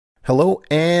Hello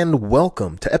and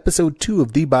welcome to episode 2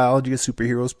 of the Biology of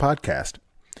Superheroes podcast.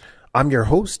 I'm your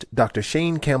host, Dr.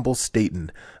 Shane Campbell Staten.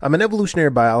 I'm an evolutionary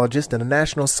biologist and a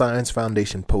National Science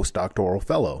Foundation postdoctoral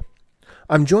fellow.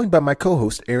 I'm joined by my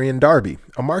co-host, Arian Darby,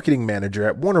 a marketing manager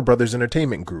at Warner Brothers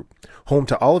Entertainment Group, home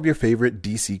to all of your favorite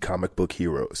DC comic book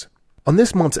heroes. On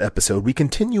this month's episode, we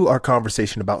continue our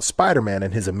conversation about Spider-Man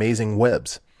and his amazing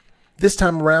webs. This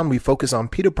time around, we focus on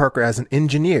Peter Parker as an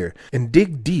engineer and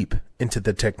dig deep into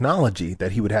the technology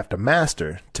that he would have to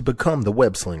master to become the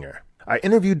web slinger. I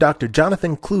interviewed Dr.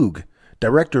 Jonathan Kluge,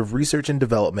 Director of Research and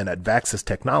Development at Vaxess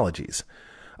Tecnologies.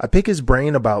 I pick his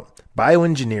brain about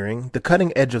bioengineering, the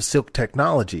cutting edge of silk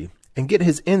technology, and get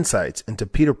his insights into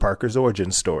Peter Parker's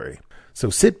origin story. So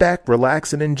sit back,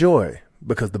 relax, and enjoy,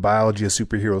 because the Biology of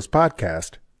Superheroes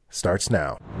podcast starts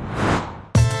now.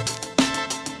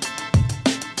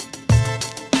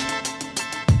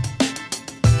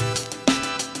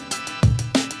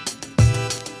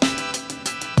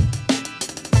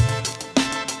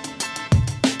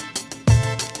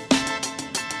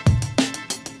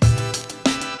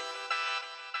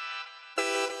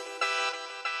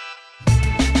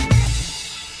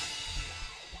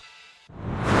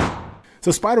 So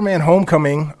Spider-Man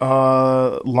Homecoming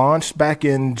launched back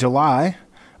in July,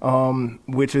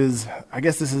 which is, I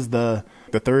guess this is the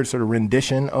third sort of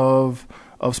rendition of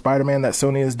Spider-Man that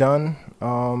Sony has done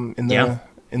in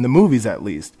the movies, at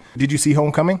least. Did you see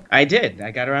Homecoming? I did.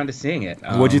 I got around to seeing it.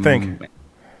 What'd you think?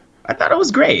 I thought it was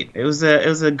great. It was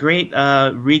a great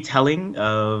retelling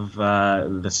of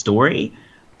the story.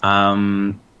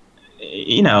 It's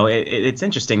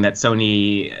interesting that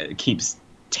Sony keeps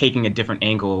taking a different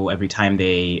angle every time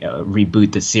they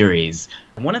reboot the series.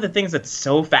 One of the things that's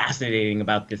so fascinating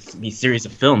about these series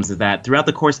of films is that throughout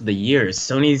the course of the years,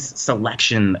 Sony's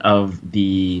selection of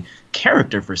the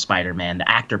character for Spider-Man,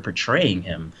 the actor portraying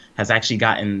him, has actually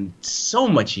gotten so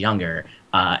much younger,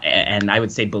 and I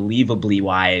would say believably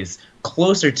wise,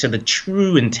 closer to the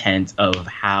true intent of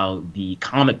how the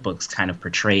comic books kind of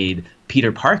portrayed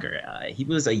Peter Parker. He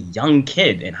was a young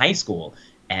kid in high school,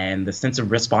 and the sense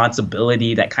of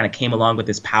responsibility that kind of came along with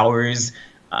his powers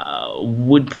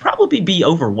would probably be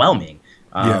overwhelming.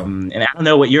 And I don't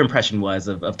know what your impression was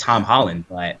of Tom Holland,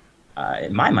 but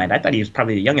in my mind, I thought he was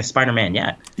probably the youngest Spider-Man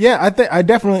yet. Yeah,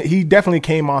 he definitely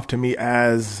came off to me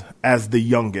as the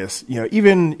youngest.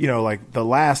 Even like the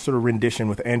last sort of rendition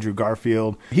with Andrew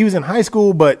Garfield, he was in high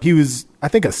school, but he was, I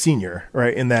think, a senior,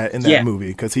 right, in that movie,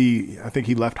 because I think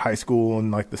he left high school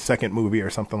in like the second movie or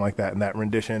something like that in that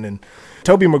rendition. And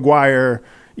Tobey Maguire,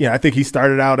 I think he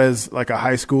started out as like a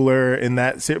high schooler in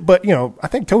that, but I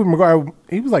think Tobey Maguire,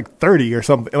 he was like 30 or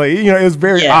something. Like it was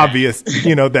very obvious,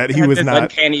 that he was not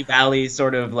uncanny valley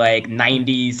sort of like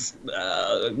 90s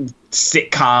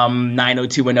sitcom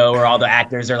 90210 where all the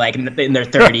actors are like in their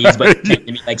 30s but tend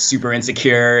to be like super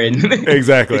insecure and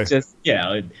exactly. It's just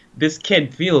this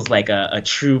kid feels like a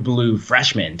true blue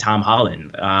freshman, Tom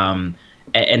Holland,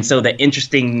 and so the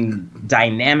interesting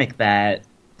dynamic that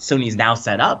Sony's now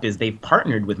set up is they've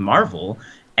partnered with Marvel,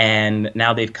 and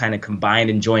now they've kind of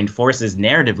combined and joined forces,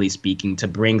 narratively speaking, to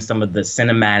bring some of the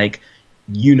cinematic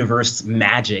universe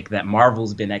magic that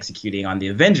Marvel's been executing on the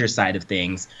Avengers side of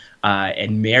things,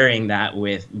 and marrying that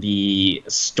with the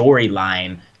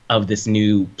storyline of this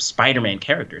new Spider-Man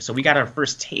character. So we got our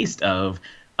first taste of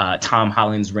Tom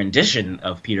Holland's rendition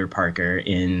of Peter Parker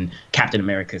in Captain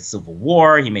America Civil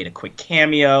War. He made a quick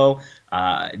cameo,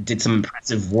 did some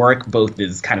impressive work, both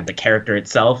as kind of the character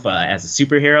itself as a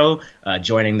superhero,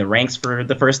 joining the ranks for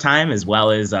the first time, as well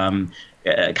as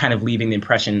kind of leaving the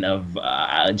impression of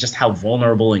just how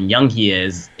vulnerable and young he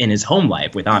is in his home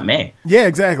life with Aunt May. Yeah,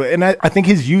 exactly. And I think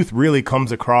his youth really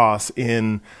comes across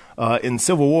in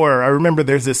Civil War. I remember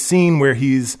there's this scene where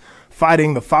he's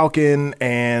fighting the Falcon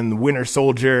and Winter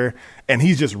Soldier, and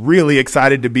he's just really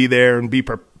excited to be there and be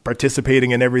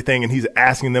participating in everything, and he's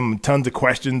asking them tons of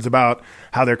questions about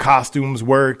how their costumes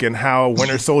work and how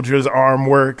Winter Soldier's arm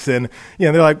works, and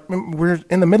they're like, we're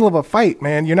in the middle of a fight,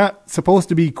 man. You're not supposed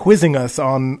to be quizzing us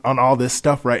on all this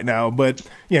stuff right now. But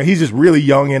he's just really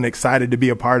young and excited to be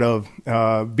a part of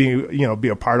be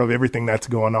a part of everything that's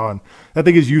going on. I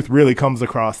think his youth really comes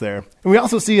across there. And we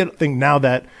also see it, I think, now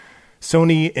that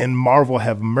Sony and Marvel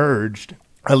have merged,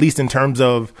 at least in terms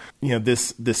of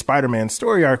this Spider-Man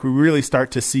story arc, we really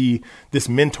start to see this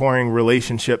mentoring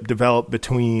relationship develop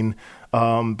between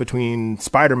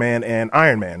Spider-Man and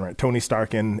Iron Man, right? Tony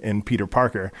Stark and Peter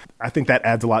Parker. I think that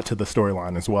adds a lot to the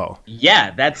storyline as well. Yeah,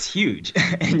 that's huge.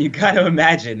 And you got to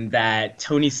imagine that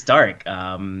Tony Stark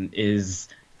is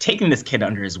taking this kid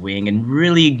under his wing and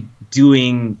really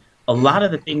doing a lot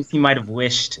of the things he might have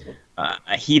wished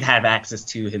he'd have access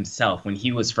to himself when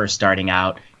he was first starting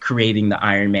out, creating the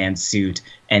Iron Man suit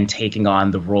and taking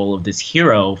on the role of this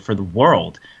hero for the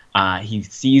world. He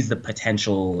sees the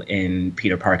potential in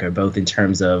Peter Parker, both in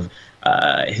terms of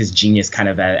his genius kind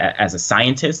of as a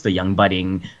scientist, the young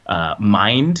budding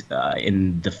mind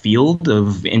in the field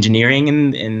of engineering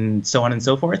and so on and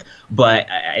so forth. But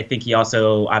I think he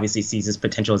also obviously sees his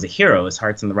potential as a hero. His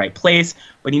heart's in the right place,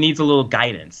 but he needs a little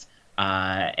guidance.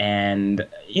 And,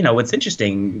 you know, what's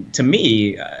interesting to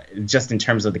me, just in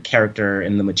terms of the character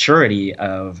and the maturity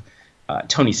of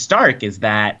Tony Stark, is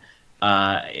that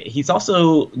he's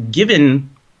also given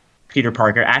Peter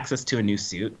Parker access to a new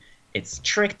suit. It's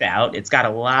tricked out. It's got a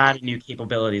lot of new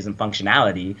capabilities and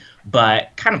functionality,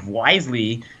 but kind of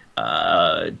wisely,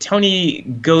 Tony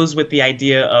goes with the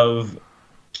idea of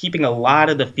keeping a lot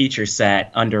of the feature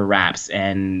set under wraps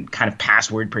and kind of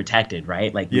password protected,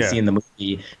 right? Like we see in the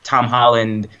movie, Tom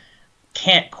Holland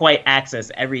can't quite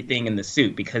access everything in the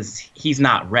suit because he's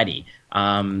not ready.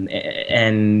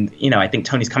 And, you know, I think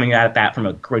Tony's coming at that from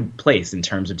a good place in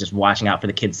terms of just watching out for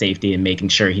the kid's safety and making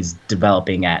sure he's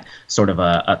developing at sort of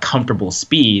a comfortable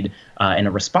speed and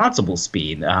a responsible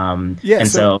speed.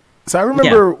 So I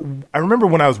remember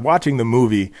when I was watching the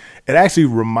movie, it actually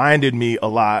reminded me a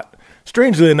lot.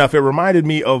 Strangely enough, it reminded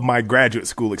me of my graduate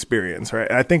school experience, right?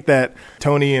 And I think that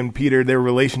Tony and Peter, their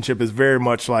relationship is very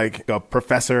much like a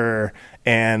professor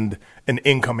and an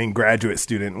incoming graduate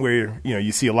student, where, you know,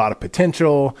 you see a lot of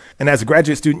potential. And as a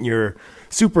graduate student, you're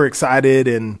super excited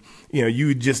and, you know,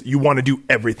 you want to do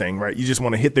everything, right? You just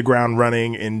want to hit the ground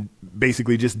running and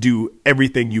basically just do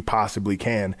everything you possibly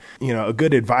can. You know, a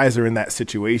good advisor in that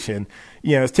situation,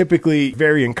 you know, is typically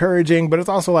very encouraging, but it's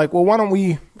also like, well, why don't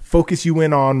we focus you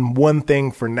in on one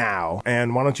thing for now?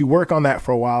 And why don't you work on that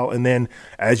for a while? And then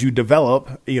as you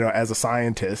develop, you know, as a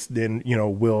scientist, then, you know,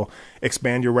 we'll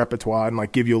expand your repertoire and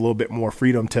like give you a little bit more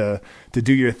freedom to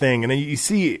do your thing. And then you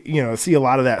see a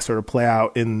lot of that sort of play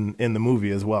out in the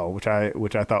movie as well, which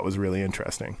I thought was really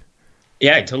interesting.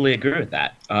 Yeah, I totally agree with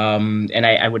that. And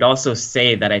I would also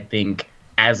say that I think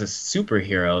as a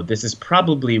superhero, this is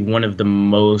probably one of the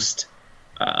most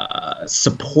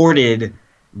supported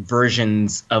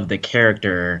versions of the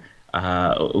character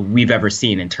we've ever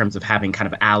seen, in terms of having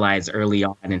kind of allies early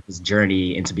on in his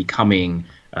journey into becoming,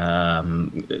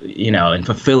 and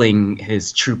fulfilling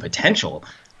his true potential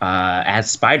as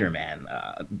Spider-Man.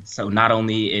 So not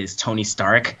only is Tony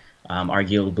Stark,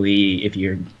 arguably, if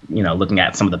you're, you know, looking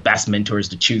at some of the best mentors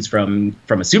to choose from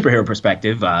a superhero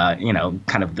perspective,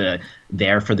 kind of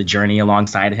there for the journey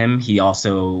alongside him. He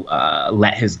also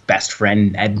let his best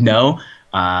friend Ned know,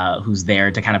 who's there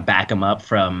to kind of back him up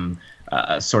from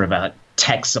sort of a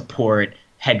tech support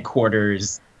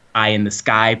headquarters, eye in the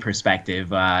sky perspective.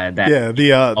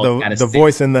 The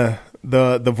voice in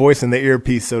the voice in the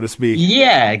earpiece, so to speak.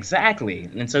 Yeah, exactly.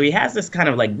 And so he has this kind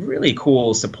of like really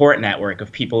cool support network of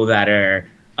people that are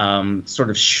sort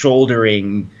of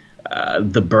shouldering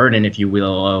the burden, if you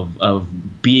will,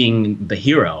 of being the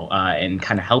hero and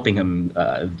kind of helping him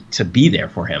to be there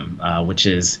for him, which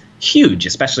is huge.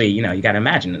 Especially, you know, you got to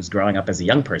imagine, as growing up as a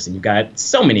young person, you've got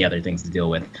so many other things to deal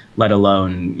with, let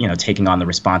alone, you know, taking on the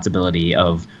responsibility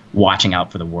of watching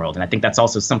out for the world. And I think that's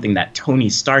also something that Tony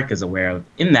Stark is aware of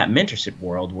in that mentorship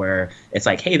world, where it's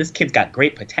like, hey, this kid's got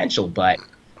great potential, but,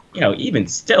 you know, even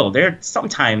still, there are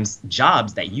sometimes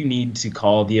jobs that you need to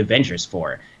call the Avengers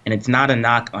for. And it's not a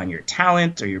knock on your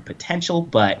talent or your potential,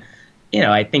 but, you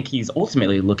know, I think he's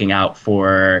ultimately looking out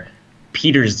for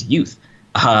Peter's youth.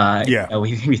 You know,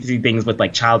 we see things with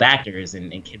like child actors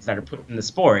and kids that are put into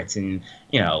sports, and,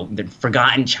 you know, the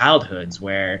forgotten childhoods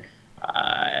where,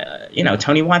 you know,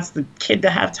 Tony wants the kid to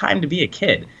have time to be a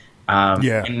kid.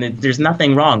 And there's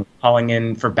nothing wrong with calling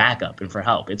in for backup and for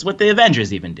help. It's what the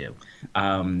Avengers even do.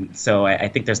 So I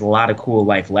think there's a lot of cool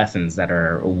life lessons that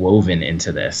are woven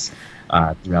into this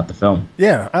throughout the film.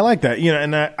 Yeah, I like that. You know,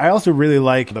 and I also really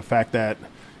like the fact that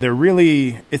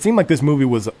it seemed like this movie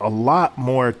was a lot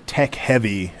more tech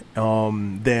heavy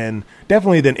than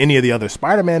any of the other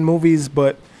Spider-Man movies,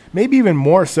 but maybe even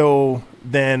more so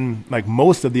than like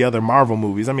most of the other Marvel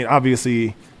movies. I mean,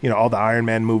 obviously, you know, all the Iron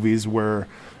Man movies were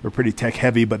pretty tech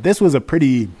heavy, but this was a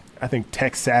pretty, I think,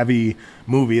 tech savvy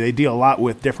movie. They deal a lot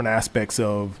with different aspects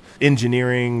of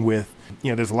engineering, with,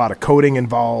 you know, there's a lot of coding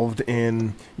involved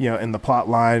in the plot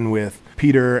line, with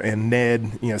Peter and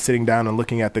Ned, you know, sitting down and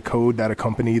looking at the code that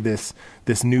accompany this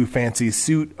new fancy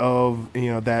suit of,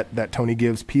 you know, that Tony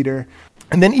gives Peter.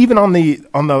 And then even on the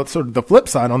sort of the flip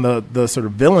side, on the sort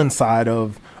of villain side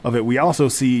of it, we also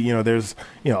see, you know, there's,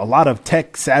 you know, a lot of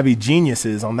tech savvy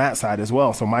geniuses on that side as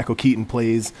well. So Michael Keaton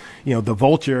plays, you know, the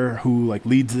Vulture, who like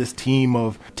leads this team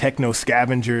of techno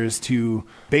scavengers to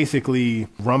basically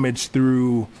rummage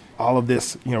through all of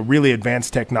this, you know, really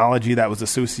advanced technology that was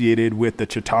associated with the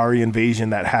Chitauri invasion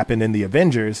that happened in the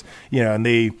Avengers, you know, and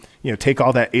they, you know, take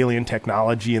all that alien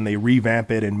technology and they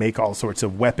revamp it and make all sorts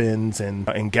of weapons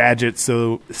and gadgets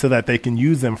so that they can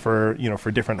use them for, you know, for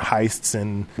different heists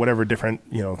and whatever different,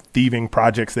 you know, thieving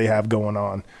projects they have going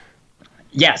on.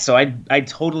 Yeah, so I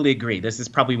totally agree. This is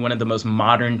probably one of the most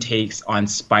modern takes on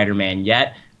Spider-Man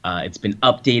yet. It's been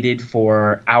updated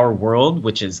for our world,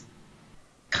 which is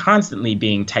constantly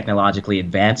being technologically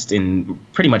advanced in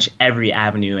pretty much every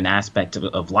avenue and aspect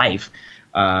of life.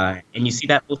 And you see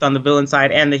that both on the villain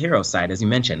side and the hero side, as you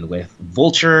mentioned, with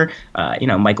Vulture. You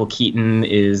know, Michael Keaton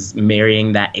is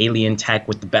marrying that alien tech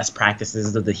with the best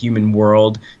practices of the human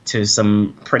world to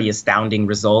some pretty astounding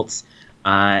results.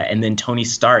 And then Tony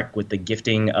Stark with the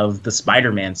gifting of the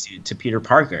Spider-Man suit to Peter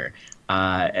Parker.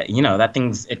 You know, that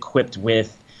thing's equipped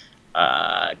with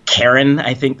Karen,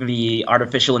 I think the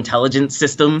artificial intelligence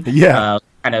system,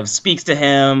 kind of speaks to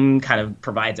him, kind of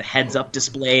provides a heads-up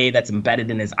display that's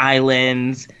embedded in his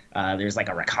islands. There's like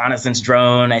a reconnaissance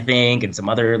drone, I think, and some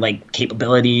other like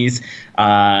capabilities,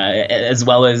 as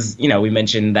well as, you know, we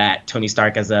mentioned that Tony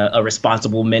Stark, as a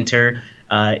responsible mentor,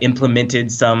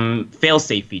 implemented some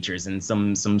fail-safe features and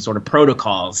some sort of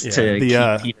protocols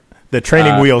to keep the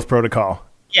training wheels protocol.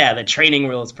 Yeah, the training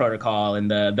wheels protocol and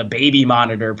the baby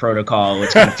monitor protocol,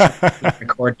 which kind of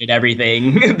recorded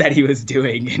everything that he was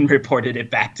doing and reported it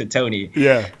back to Tony.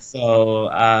 Yeah. So,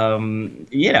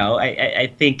 you know,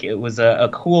 I think it was a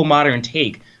cool modern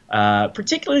take,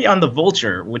 particularly on the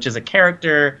Vulture, which is a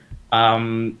character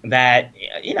that,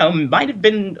 you know, might have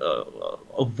been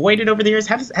avoided over the years.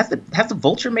 Has the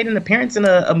Vulture made an appearance in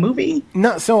a movie?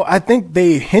 No, so I think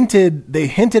they hinted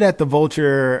at the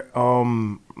Vulture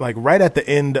like right at the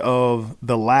end of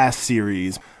the last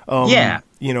series.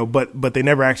 You know, but they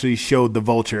never actually showed the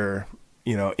Vulture,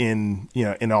 you know,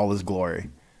 in all his glory.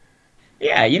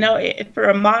 Yeah, you know, for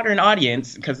a modern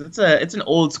audience, because it's an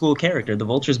old school character. The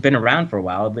Vulture's been around for a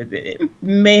while, but it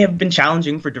may have been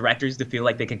challenging for directors to feel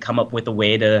like they could come up with a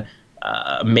way to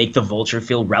make the Vulture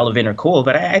feel relevant or cool,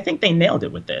 but I think they nailed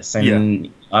it with this.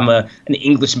 And I'm an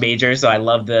English major, so I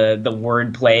love the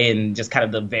wordplay and just kind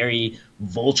of the very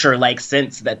Vulture-like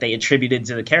sense that they attributed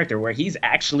to the character, where he's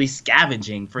actually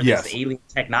scavenging for this alien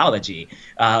technology,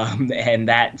 and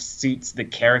that suits the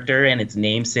character and its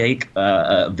namesake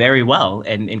very well,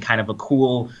 and in kind of a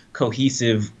cool,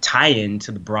 cohesive tie-in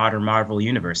to the broader Marvel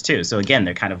universe too. So again,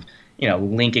 they're kind of, you know,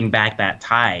 linking back that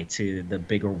tie to the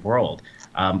bigger world.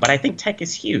 But I think tech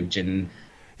is huge. And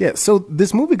yeah, so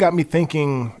this movie got me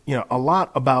thinking, you know, a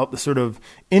lot about the sort of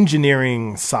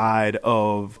engineering side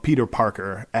of Peter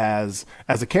Parker as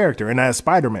a character and as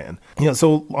Spider-Man. You know,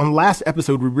 so on last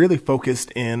episode, we really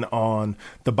focused in on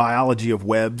the biology of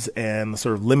webs and the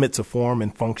sort of limits of form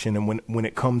and function, and when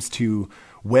it comes to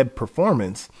web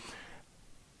performance.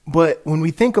 But when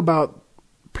we think about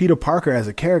Peter Parker as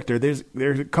a character,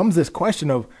 there comes this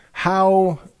question of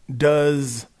how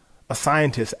does a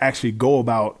scientist actually go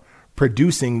about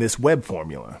producing this web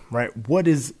formula, right? What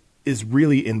is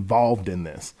really involved in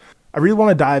this? I really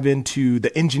want to dive into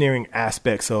the engineering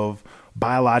aspects of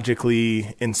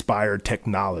biologically inspired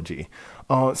technology.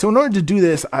 So in order to do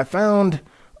this, I found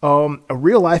a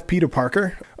real life Peter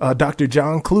Parker, Dr.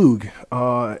 John Kluge.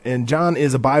 And John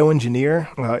is a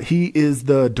bioengineer. He is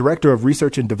the director of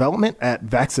research and development at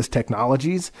Vaxess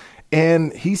Tecnologies.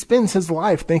 And he spends his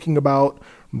life thinking about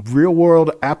real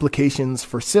world applications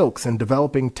for silks and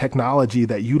developing technology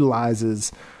that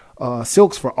utilizes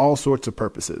silks for all sorts of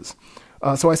purposes.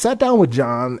 So I sat down with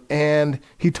John and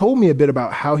he told me a bit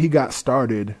about how he got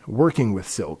started working with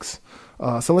silks.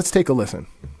 So let's take a listen.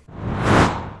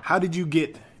 How did you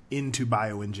get into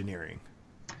bioengineering?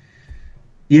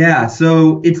 Yeah,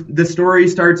 so the story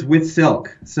starts with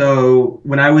silk. So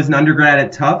when I was an undergrad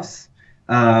at Tufts,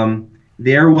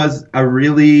 there was a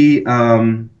really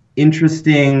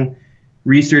interesting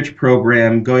research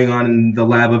program going on in the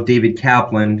lab of David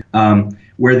Kaplan,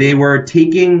 where they were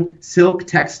taking silk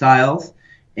textiles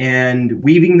and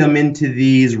weaving them into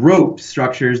these rope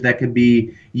structures that could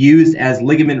be used as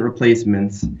ligament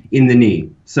replacements in the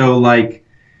knee. So, like,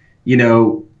 you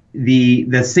know,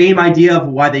 the same idea of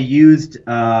why they used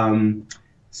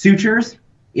sutures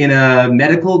in a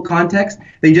medical context,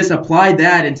 they just applied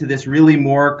that into this really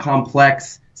more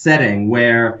complex setting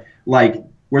where, like,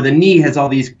 where the knee has all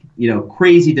these,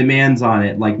 crazy demands on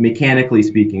it, like mechanically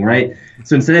speaking, right?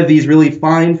 So instead of these really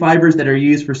fine fibers that are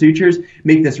used for sutures,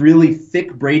 make this really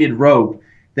thick braided rope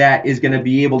that is going to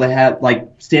be able to have, like,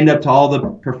 stand up to all the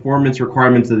performance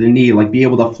requirements of the knee, like be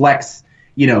able to flex,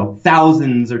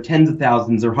 thousands or tens of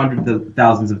thousands or hundreds of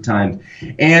thousands of times,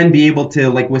 and be able to,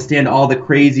 like, withstand all the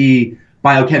crazy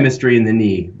biochemistry in the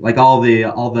knee, like all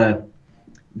the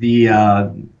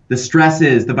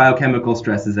stresses, the biochemical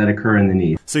stresses that occur in the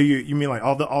knee. So you mean like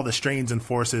all the strains and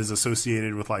forces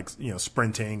associated with, like,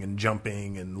 sprinting and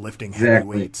jumping and lifting heavy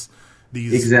weights.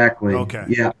 Exactly. Okay.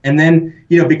 Yeah. And then,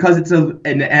 because it's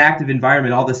an active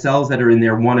environment, all the cells that are in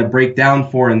there want to break down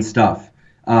foreign stuff.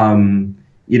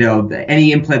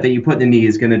 Any implant that you put in the knee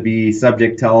is going to be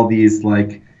subject to all these,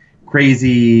 like,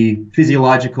 crazy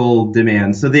physiological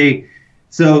demands. So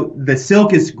the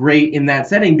silk is great in that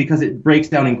setting because it breaks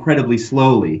down incredibly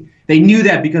slowly. They knew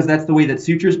that because that's the way that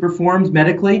sutures performed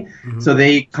medically. Mm-hmm. So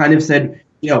they kind of said,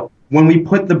 when we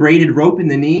put the braided rope in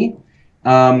the knee,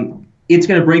 it's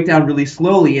going to break down really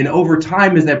slowly. And over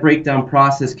time, as that breakdown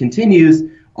process continues,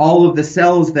 all of the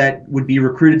cells that would be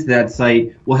recruited to that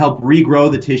site will help regrow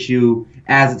the tissue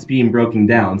as it's being broken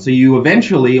down. So you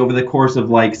eventually, over the course of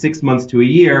like 6 months to a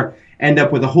year, end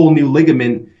up with a whole new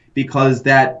ligament because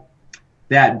that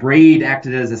braid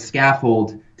acted as a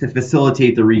scaffold to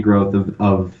facilitate the regrowth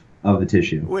of the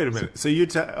tissue. Wait a minute. So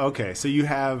you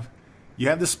have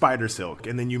the spider silk,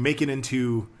 and then you make it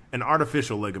into an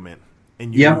artificial ligament,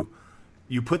 and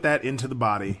you put that into the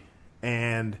body,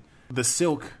 and the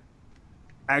silk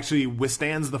actually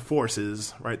withstands the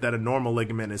forces, right, that a normal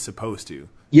ligament is supposed to.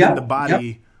 Yeah. The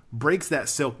body breaks that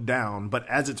silk down, but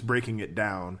as it's breaking it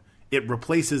down, it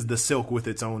replaces the silk with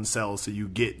its own cells, so you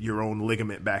get your own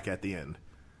ligament back at the end.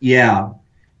 Yeah,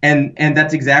 and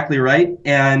that's exactly right.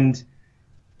 And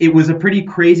it was a pretty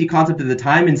crazy concept at the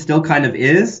time, and still kind of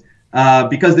is,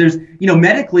 because there's,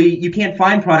 medically, you can't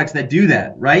find products that do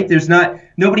that, right?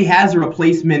 Nobody has a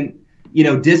replacement,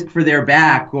 disc for their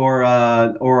back or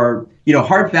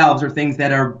heart valves or things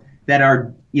that are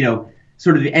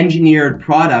sort of engineered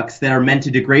products that are meant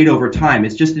to degrade over time.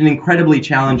 It's just an incredibly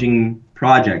challenging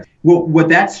project. What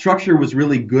that structure was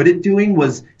really good at doing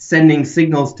was sending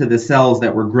signals to the cells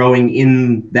that were growing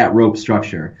in that rope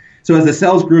structure. So as the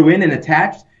cells grew in and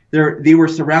attached, they were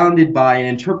surrounded by and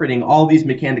interpreting all these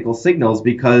mechanical signals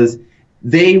because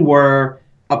they were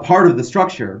a part of the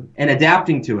structure and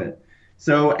adapting to it.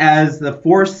 So as the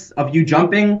force of you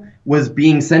jumping was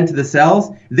being sent to the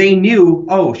cells, they knew,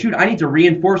 oh, shoot, I need to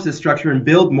reinforce this structure and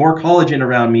build more collagen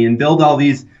around me and build all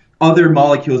these other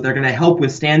molecules that are going to help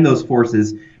withstand those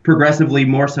forces progressively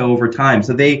more so over time.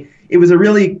 So it was a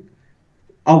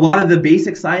lot of the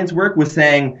basic science work was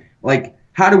saying, like,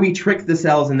 how do we trick the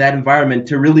cells in that environment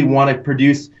to really want to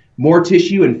produce more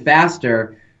tissue and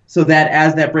faster, so that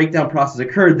as that breakdown process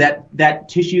occurred, that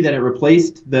tissue that it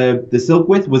replaced the silk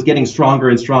with was getting stronger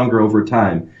and stronger over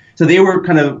time. So they were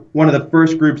kind of one of the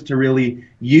first groups to really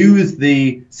use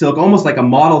the silk almost like a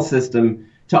model system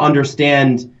to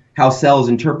understand how cells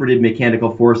interpreted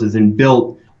mechanical forces and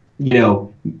built,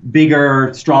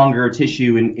 bigger, stronger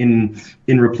tissue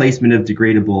in replacement of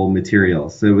degradable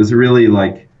materials. So it was really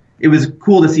it was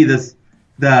cool to see this,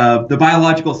 the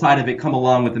biological side of it come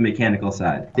along with the mechanical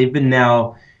side. They've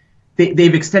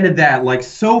extended that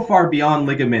so far beyond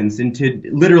ligaments into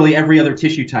literally every other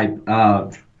tissue type,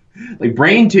 like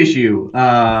brain tissue,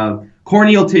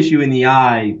 corneal tissue in the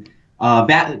eye,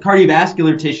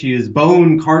 cardiovascular tissues,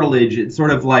 bone, cartilage. It's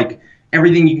sort of like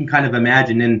everything you can kind of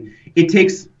imagine. And it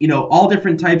takes, all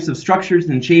different types of structures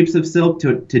and shapes of silk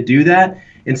to do that.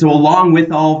 And so along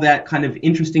with all that kind of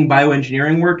interesting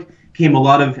bioengineering work came a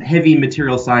lot of heavy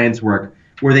material science work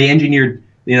where they engineered,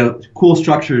 cool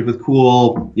structures with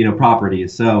cool,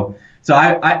 properties. So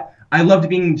I loved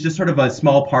being just sort of a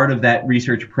small part of that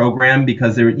research program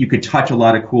because you could touch a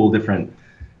lot of cool different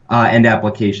end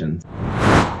applications.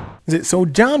 So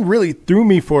John really threw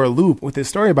me for a loop with his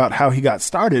story about how he got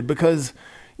started because,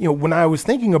 when I was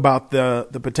thinking about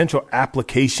the potential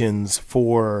applications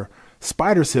for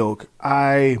spider silk,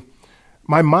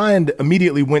 my mind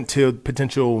immediately went to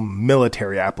potential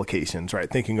military applications, right?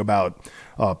 Thinking about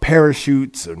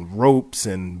parachutes and ropes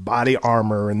and body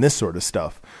armor and this sort of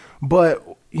stuff. But,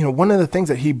 one of the things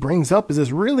that he brings up is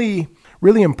this really,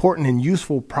 really important and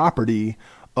useful property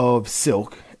of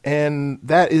silk, and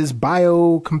that is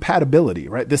biocompatibility,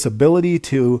 right? This ability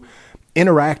to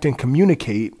interact and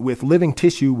communicate with living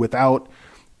tissue without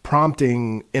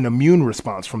prompting an immune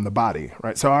response from the body,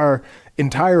 right? So our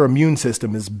entire immune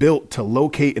system is built to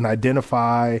locate and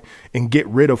identify and get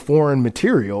rid of foreign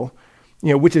material,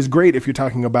 which is great if you're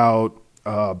talking about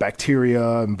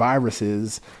bacteria and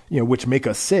viruses, which make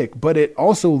us sick, but it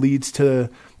also leads to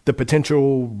the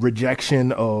potential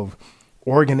rejection of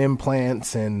organ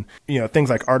implants and, things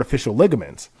like artificial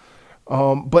ligaments.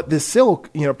 But this silk,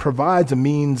 provides a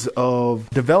means of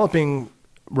developing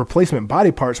replacement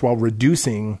body parts while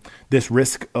reducing this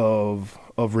risk of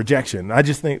rejection. I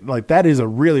just think like that is a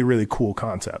really, really cool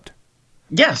concept.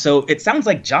 Yeah, so it sounds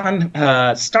like John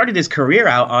started his career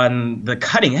out on the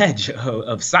cutting edge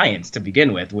of science to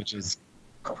begin with, which is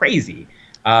crazy.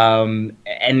 And,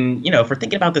 if we're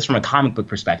thinking about this from a comic book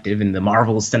perspective in the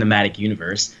Marvel Cinematic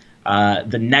Universe,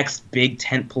 the next big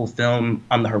tentpole film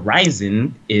on the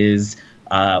horizon is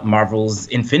Marvel's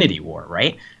Infinity War,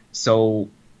 right? So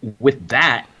with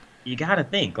that, you got to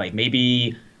think like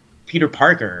maybe Peter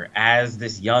Parker as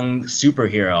this young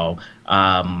superhero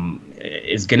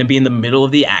is going to be in the middle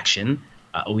of the action.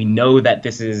 We know that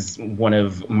this is one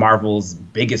of Marvel's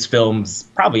biggest films,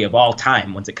 probably of all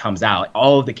time, once it comes out.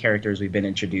 All of the characters we've been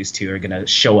introduced to are going to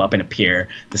show up and appear.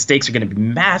 The stakes are going to be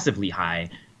massively high,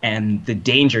 and the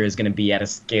danger is going to be at a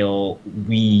scale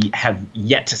we have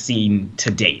yet to see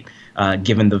to date,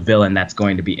 given the villain that's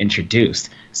going to be introduced.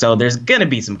 So there's going to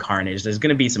be some carnage. There's going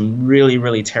to be some really,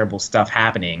 really terrible stuff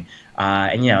happening.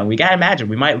 And, we got to imagine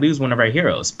we might lose one of our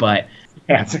heroes, but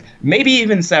maybe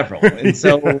even several. And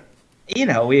so,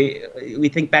 we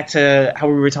think back to how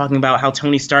we were talking about how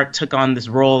Tony Stark took on this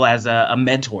role as a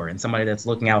mentor and somebody that's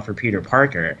looking out for Peter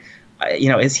Parker.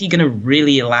 Is he going to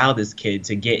really allow this kid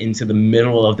to get into the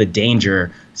middle of the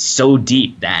danger so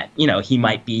deep that, he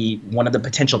might be one of the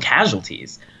potential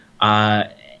casualties? And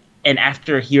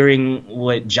after hearing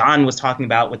what John was talking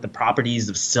about with the properties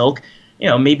of silk,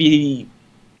 maybe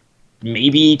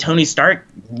Tony Stark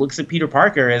looks at Peter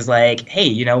Parker as like, hey,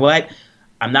 you know what?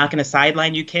 I'm not going to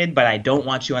sideline you, kid, but I don't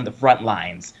want you on the front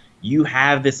lines. You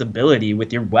have this ability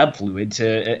with your web fluid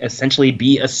to essentially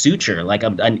be a suture, like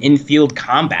an infield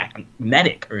combat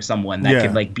medic or someone that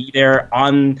could like be there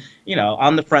on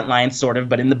the front lines sort of,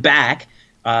 but in the back,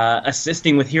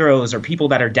 assisting with heroes or people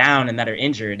that are down and that are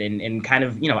injured and kind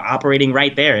of, operating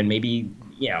right there. And maybe,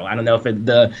 I don't know if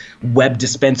the web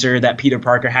dispenser that Peter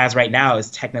Parker has right now is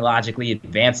technologically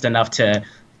advanced enough to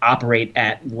operate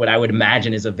at what I would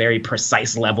imagine is a very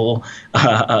precise level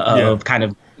of kind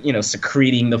of,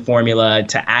 secreting the formula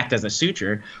to act as a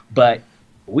suture. But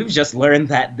we've just learned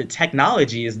that the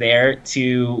technology is there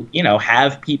to,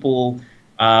 have people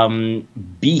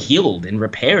be healed and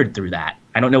repaired through that.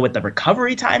 I don't know what the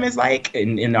recovery time is like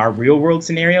in our real world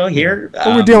scenario here.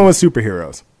 But we're dealing with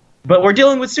superheroes. But we're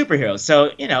dealing with superheroes.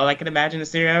 So, I can imagine a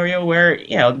scenario where,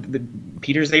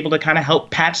 Peter's able to kind of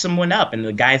help patch someone up and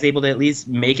the guy's able to at least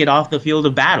make it off the field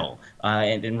of battle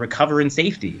and recover in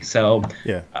safety. So,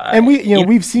 and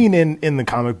we've seen in the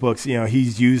comic books,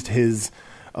 he's used his,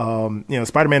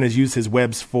 Spider-Man has used his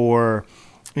webs for,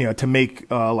 to make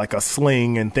like a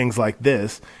sling and things like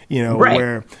this,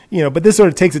 where, but this sort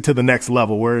of takes it to the next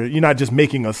level where you're not just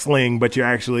making a sling, but you're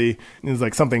actually, it's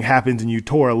like something happens and you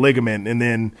tore a ligament and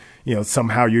then,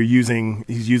 somehow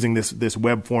he's using this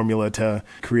web formula to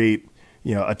create,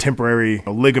 a temporary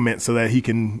ligament so that he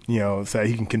can,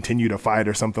 continue to fight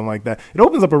or something like that. It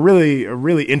opens up a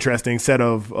really interesting set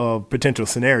of potential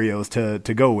scenarios to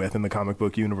go with in the comic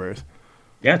book universe.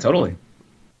 Yeah, totally.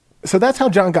 So that's how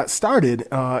John got started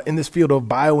in this field of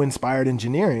bio-inspired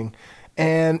engineering.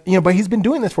 And, but he's been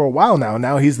doing this for a while now.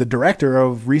 Now he's the director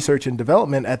of research and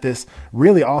development at this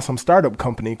really awesome startup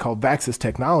company called Vaxess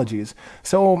Tecnologies.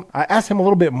 So I asked him a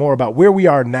little bit more about where we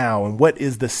are now and what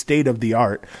is the state of the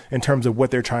art in terms of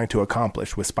what they're trying to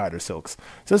accomplish with spider silks.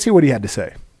 So let's hear what he had to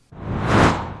say.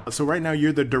 So right now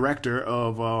you're the director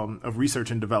of research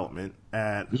and development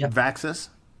at Vaxess?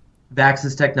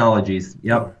 Vaxess Tecnologies,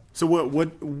 yep. So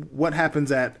what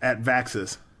happens at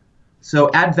Vaxess?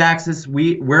 So at Vaxess,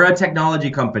 we're a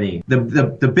technology company.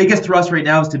 The biggest thrust right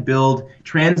now is to build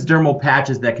transdermal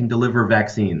patches that can deliver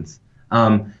vaccines.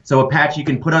 So a patch you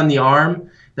can put on the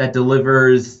arm that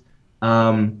delivers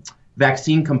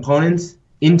vaccine components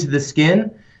into the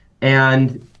skin,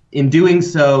 and in doing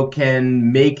so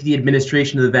can make the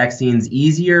administration of the vaccines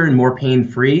easier and more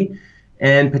pain-free,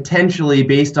 and potentially,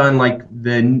 based on like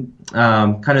the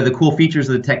kind of the cool features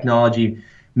of the technology,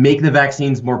 make the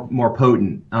vaccines more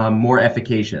potent, more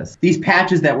efficacious. These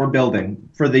patches that we're building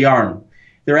for the arm,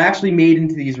 they're actually made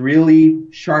into these really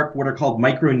sharp, what are called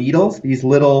microneedles, these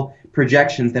little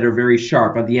projections that are very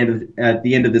sharp at the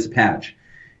end of this patch.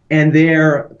 And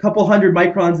they're a couple hundred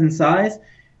microns in size.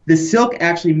 The silk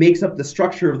actually makes up the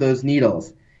structure of those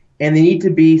needles, and they need to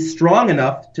be strong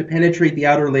enough to penetrate the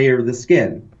outer layer of the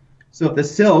skin. So if the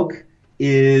silk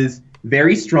is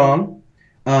very strong,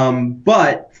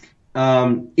 but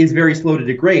is very slow to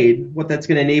degrade, what that's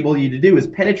going to enable you to do is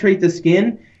penetrate the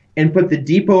skin and put the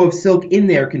depot of silk in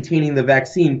there containing the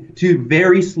vaccine to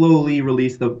very slowly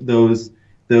release those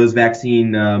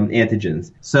vaccine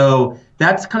antigens. So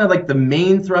that's kind of like the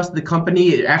main thrust of the company.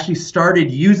 It actually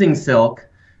started using silk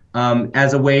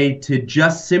as a way to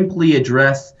just simply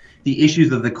address the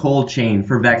issues of the cold chain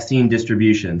for vaccine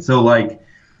distribution. So like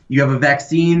you have a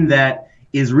vaccine that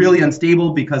is really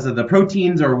unstable because of the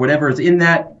proteins or whatever is in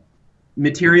that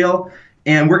material,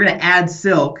 and we're going to add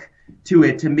silk to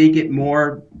it to make it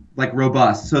more like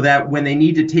robust, so that when they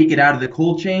need to take it out of the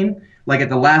cold chain, like at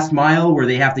the last mile where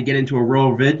they have to get into a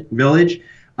rural village,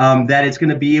 that it's going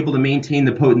to be able to maintain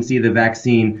the potency of the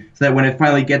vaccine so that when it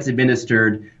finally gets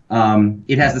administered,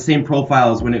 it has the same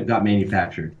profile as when it got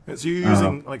manufactured. So you're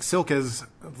using like silk as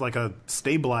like a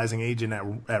stabilizing agent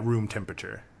at room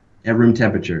temperature. At room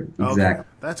temperature, exactly. Okay.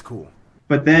 That's cool.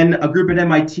 But then a group at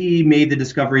MIT made the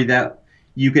discovery that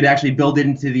you could actually build it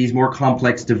into these more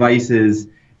complex devices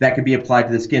that could be applied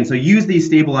to the skin. So use these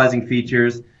stabilizing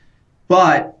features,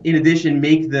 but in addition,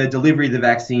 make the delivery of the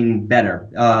vaccine better,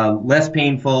 less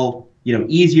painful,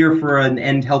 easier for an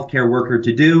end healthcare worker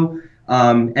to do,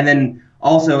 and then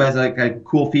also as a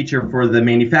cool feature for the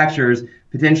manufacturers,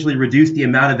 potentially reduce the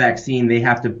amount of vaccine they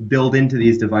have to build into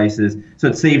these devices, so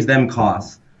it saves them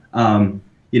costs.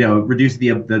 Reduce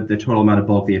the total amount of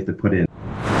bulk they have to put in.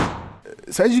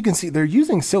 So as you can see, they're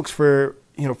using silks for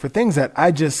things that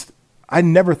I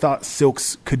never thought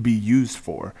silks could be used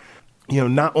for.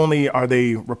 Not only are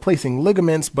they replacing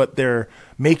ligaments, but they're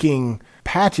making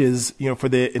patches, for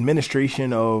the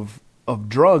administration of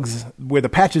drugs, where the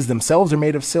patches themselves are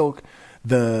made of silk.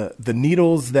 The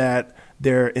needles that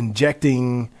they're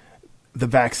injecting the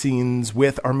vaccines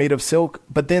with are made of silk,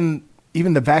 but then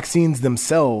even the vaccines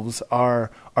themselves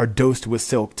are dosed with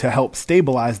silk to help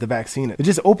stabilize the vaccine. It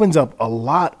just opens up a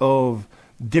lot of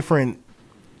different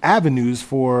avenues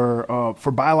for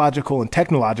biological and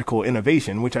technological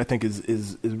innovation, which I think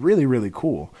is really, really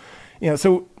cool.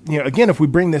 So again, if we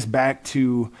bring this back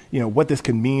to what this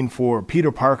can mean for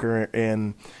Peter Parker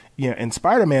and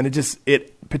Spider-Man,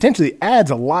 it potentially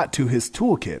adds a lot to his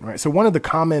toolkit, right? So one of the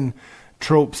common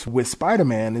tropes with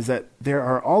Spider-Man is that there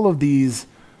are all of these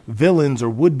villains or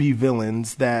would-be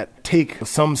villains that take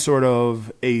some sort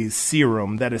of a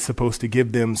serum that is supposed to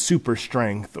give them super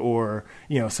strength, or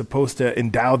supposed to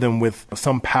endow them with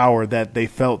some power that they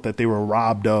felt that they were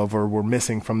robbed of or were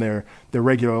missing from their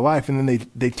regular life, and then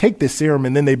they take this serum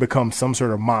and then they become some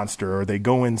sort of monster, or they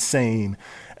go insane,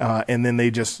 and then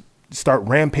they just start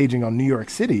rampaging on New York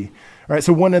City, right?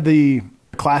 So one of the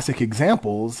classic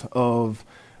examples of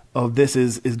this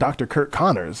is Dr. Kurt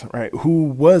Connors, right, who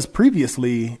was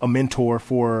previously a mentor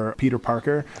for Peter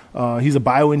Parker. He's a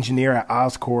bioengineer at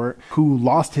Oscorp who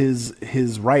lost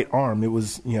his right arm. It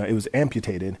was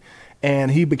amputated,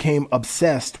 and he became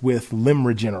obsessed with limb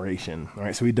regeneration,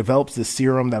 right? So he develops this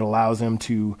serum that allows him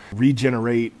to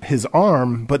regenerate his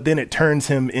arm, but then it turns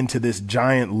him into this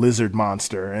giant lizard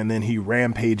monster, and then he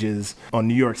rampages on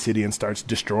New York City and starts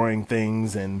destroying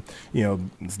things, and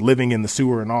is living in the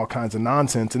sewer and all kinds of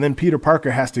nonsense. And then Peter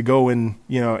Parker has to go and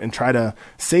try to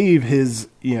save his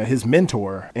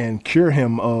mentor and cure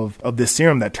him of this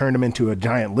serum that turned him into a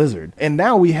giant lizard. And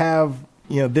now we have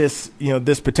this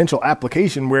potential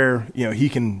application where he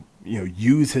can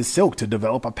use his silk to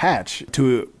develop a patch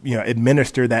to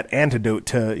administer that antidote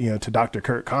to Dr.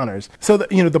 Kurt Connors. So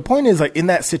the point is, like, in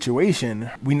that situation,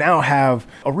 we now have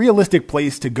a realistic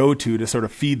place to go to sort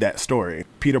of feed that story.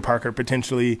 Peter Parker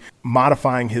potentially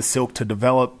modifying his silk to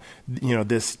develop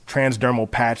this transdermal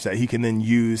patch that he can then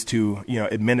use to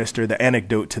administer the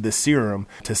antidote to the serum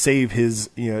to save his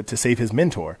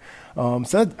mentor.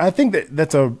 So I think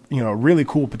that's a really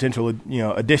cool potential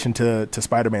addition to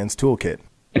Spider-Man's toolkit.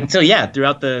 And so,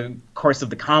 throughout the course of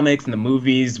the comics and the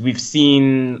movies, we've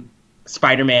seen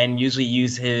Spider-Man usually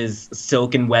use his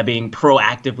silk and webbing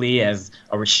proactively as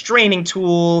a restraining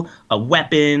tool, a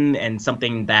weapon, and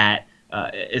something that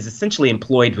is essentially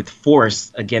employed with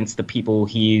force against the people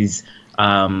he's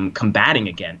combating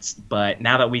against. But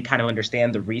now that we kind of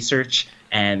understand the research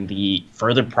and the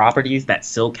further properties that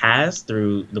silk has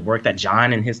through the work that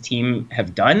John and his team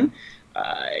have done,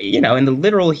 in the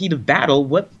literal heat of battle,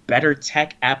 what better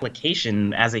tech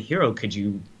application as a hero could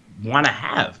you want to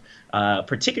have,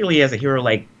 particularly as a hero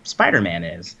like Spider-Man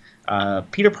is?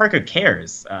 Peter Parker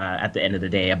cares at the end of the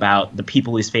day about the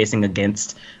people he's facing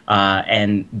against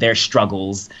and their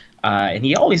struggles, and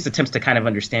he always attempts to kind of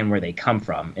understand where they come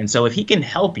from. And so if he can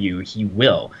help you, he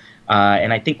will.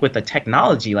 And I think with a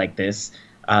technology like this,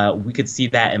 we could see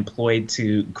that employed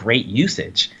to great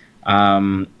usage.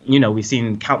 We've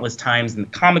seen countless times in the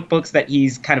comic books that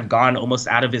he's kind of gone almost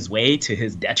out of his way to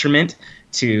his detriment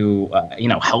to,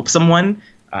 help someone.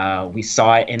 We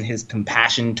saw it in his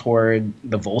compassion toward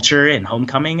the Vulture in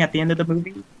Homecoming at the end of the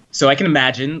movie. So I can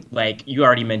imagine, like you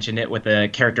already mentioned it, with a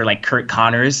character like Kurt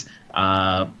Connors,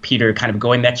 Peter kind of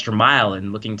going the extra mile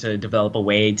and looking to develop a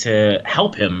way to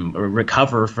help him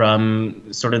recover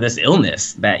from sort of this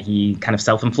illness that he kind of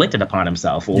self-inflicted upon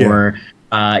himself. Or,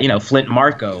 Flint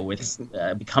Marko with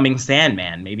becoming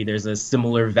Sandman. Maybe there's a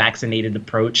similar vaccinated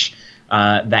approach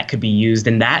that could be used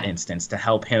in that instance to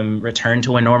help him return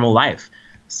to a normal life.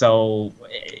 So,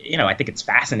 I think it's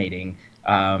fascinating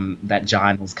that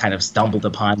John has kind of stumbled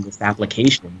upon this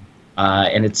application.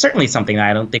 And it's certainly something that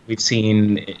I don't think we've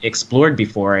seen explored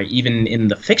before, even in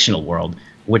the fictional world,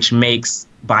 which makes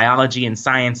biology and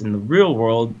science in the real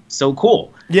world so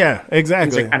cool. Yeah,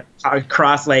 exactly. Things are kind of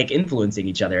cross influencing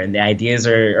each other, and the ideas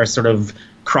are sort of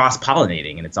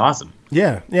cross-pollinating, and it's awesome.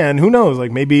 Yeah, and who knows?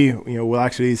 Like maybe we'll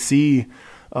actually see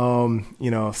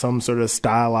some sort of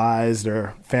stylized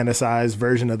or fantasized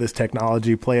version of this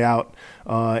technology play out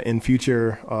in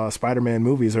future Spider-Man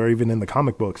movies or even in the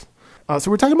comic books. So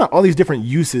we're talking about all these different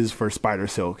uses for spider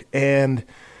silk, and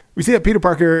we see that Peter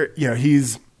Parker,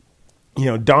 he's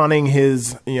donning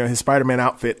his Spider-Man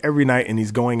outfit every night, and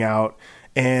he's going out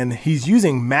and he's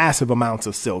using massive amounts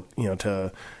of silk,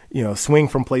 to swing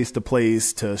from place to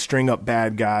place, to string up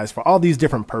bad guys for all these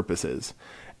different purposes.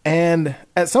 And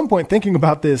at some point, thinking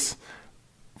about this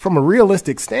from a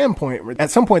realistic standpoint,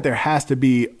 at some point there has to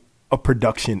be a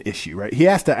production issue, right? He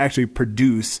has to actually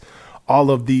produce all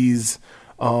of these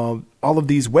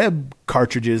web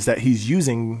cartridges that he's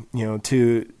using,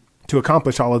 to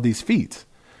accomplish all of these feats.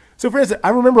 So, for instance, I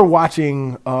remember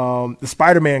watching the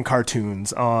Spider-Man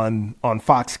cartoons on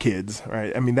Fox Kids,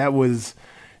 right? I mean, that was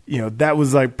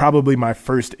like probably my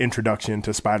first introduction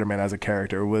to Spider-Man as a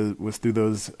character was through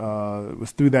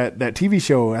that TV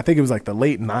show. I think it was like the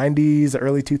late 90s,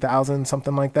 early 2000s,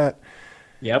 something like that.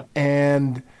 Yep.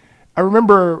 And I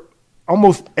remember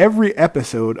almost every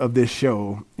episode of this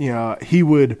show, he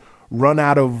would run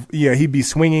out of, he'd be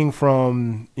swinging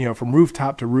from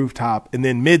rooftop to rooftop, and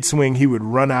then mid swing he would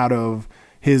run out of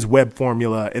his web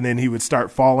formula, and then he would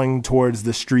start falling towards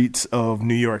the streets of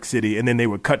New York City, and then they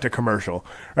would cut to commercial.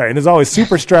 Right. And it's always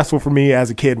super stressful for me as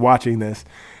a kid watching this.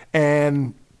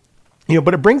 And,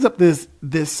 but it brings up this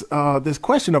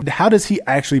question of how does he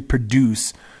actually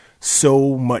produce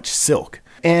so much silk?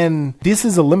 And this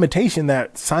is a limitation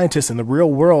that scientists in the real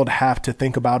world have to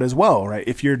think about as well, right?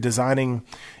 If you're designing,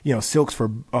 silks for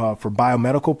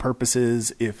biomedical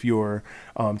purposes, if you're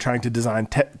trying to design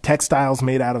textiles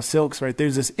made out of silks, right?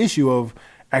 There's this issue of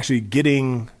actually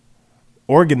getting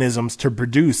organisms to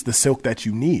produce the silk that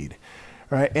you need,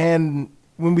 right? And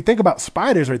when we think about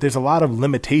spiders, right, there's a lot of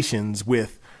limitations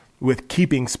with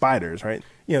keeping spiders, right?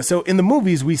 So in the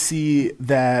movies, we see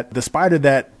that the spider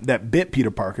that bit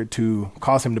Peter Parker to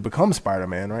cause him to become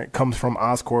Spider-Man, right, comes from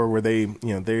Oscorp, where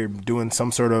they're doing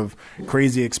some sort of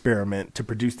crazy experiment to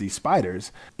produce these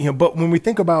spiders. But when we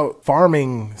think about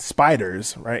farming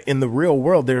spiders, right, in the real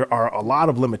world, there are a lot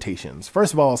of limitations.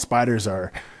 First of all, spiders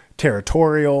are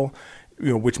territorial,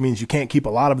 which means you can't keep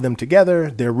a lot of them together.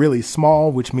 They're really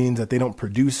small, which means that they don't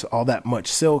produce all that much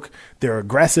silk. They're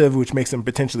aggressive, which makes them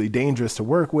potentially dangerous to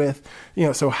work with.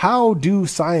 So how do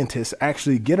scientists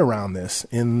actually get around this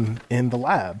in the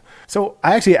lab? So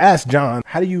I actually asked John,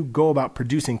 how do you go about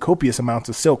producing copious amounts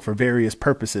of silk for various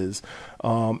purposes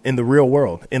in the real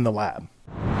world, in the lab?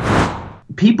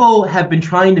 People have been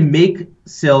trying to make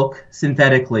silk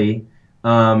synthetically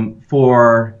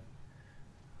for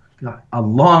a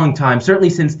long time,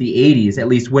 certainly since the 80s, at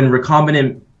least, when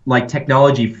recombinant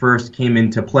technology first came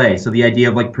into play. So the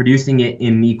idea of producing it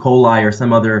in E. coli or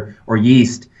some other, or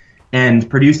yeast, and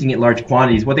producing it in large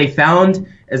quantities. What they found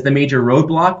as the major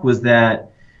roadblock was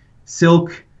that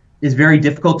silk is very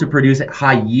difficult to produce at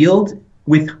high yield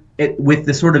with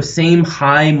the sort of same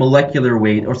high molecular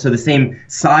weight, or so the same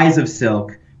size of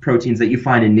silk proteins that you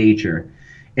find in nature.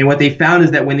 And what they found is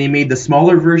that when they made the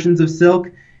smaller versions of silk,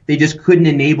 they just couldn't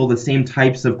enable the same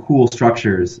types of cool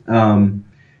structures when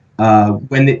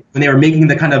they were making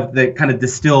the kind of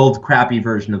distilled, crappy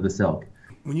version of the silk.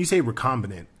 When you say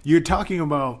recombinant, you're talking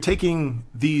about taking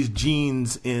these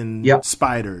genes in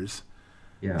spiders,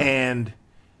 and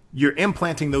you're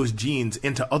implanting those genes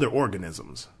into other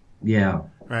organisms. Yeah.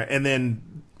 Right, and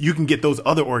then you can get those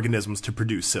other organisms to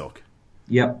produce silk.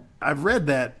 Yep. I've read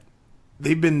that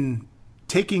they've been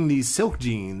taking these silk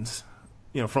genes,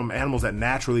 from animals that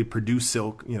naturally produce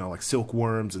silk, like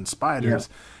silkworms and spiders,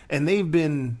 and they've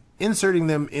been inserting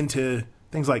them into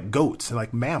things like goats and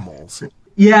like mammals.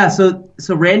 Yeah, so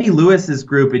Randy Lewis's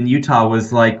group in Utah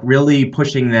was like really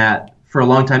pushing that for a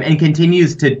long time and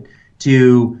continues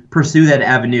to pursue that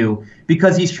avenue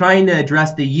because he's trying to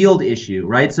address the yield issue,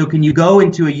 right? So can you go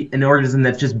into an organism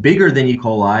that's just bigger than E.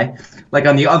 coli, like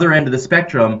on the other end of the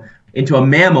spectrum, into a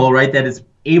mammal, right, that is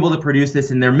able to produce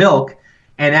this in their milk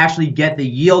and actually get the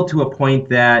yield to a point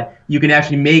that you can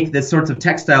actually make the sorts of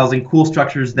textiles and cool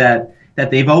structures that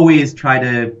they've always tried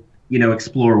to,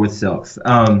 explore with silks.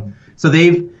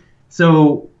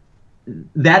 So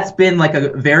that's been like a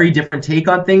very different take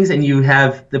on things, and you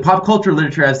have the pop culture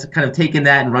literature has kind of taken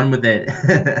that and run with it.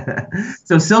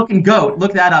 So silk and goat,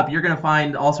 look that up. You're gonna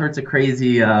find all sorts of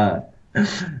crazy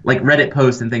like Reddit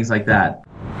posts and things like that.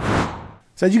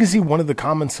 So as you can see, one of the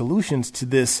common solutions to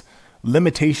this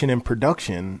limitation in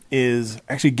production is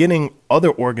actually getting other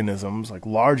organisms, like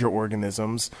larger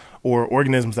organisms or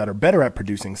organisms that are better at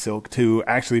producing silk, to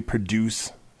actually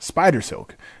produce spider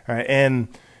silk. Right? And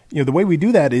the way we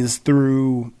do that is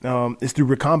through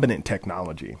recombinant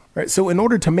technology. Right? So in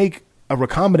order to make a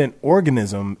recombinant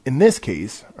organism, in this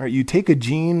case, right, you take a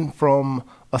gene from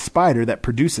a spider that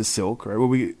produces silk.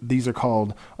 Right? These are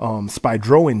called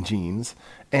spidroin genes,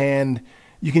 and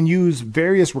you can use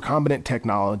various recombinant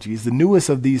technologies. The newest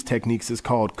of these techniques is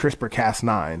called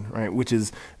CRISPR-Cas9, right, which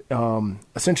is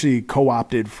essentially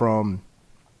co-opted from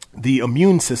the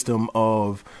immune system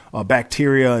of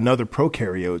bacteria and other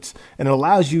prokaryotes, and it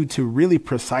allows you to really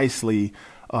precisely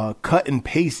cut and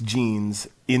paste genes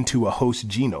into a host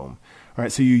genome. All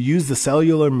right, so you use the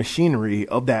cellular machinery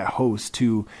of that host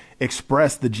to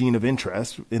express the gene of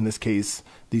interest. In this case,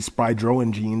 these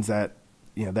spidroin genes that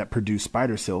produce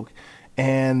spider silk.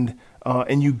 And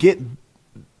you get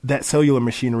that cellular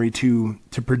machinery to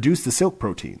produce the silk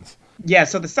proteins. Yeah,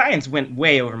 so the science went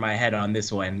way over my head on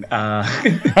this one.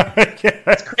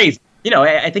 It's crazy.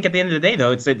 I think at the end of the day,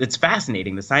 though, it's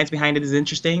fascinating. The science behind it is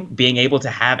interesting. Being able to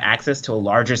have access to a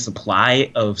larger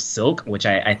supply of silk, which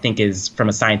I think is, from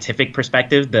a scientific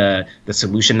perspective, the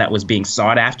solution that was being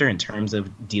sought after in terms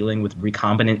of dealing with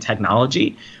recombinant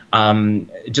technology,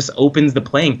 just opens the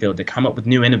playing field to come up with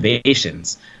new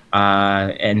innovations.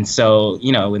 And so,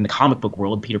 in the comic book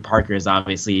world, Peter Parker is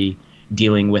obviously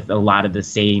dealing with a lot of the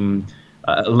same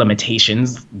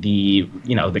limitations. The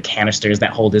canisters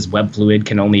that hold his web fluid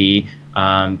can only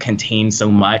contain so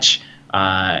much.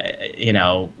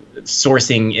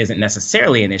 Sourcing isn't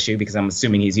necessarily an issue because I'm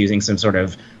assuming he's using some sort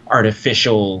of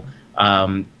artificial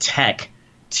tech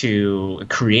to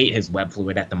create his web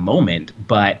fluid at the moment.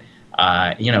 But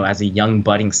as a young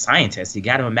budding scientist, you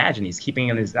got to imagine he's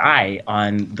keeping his eye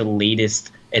on the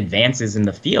latest advances in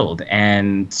the field.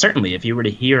 And certainly if you were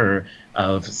to hear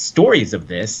of stories of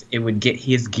this, it would get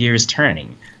his gears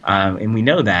turning. And we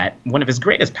know that one of his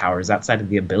greatest powers, outside of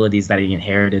the abilities that he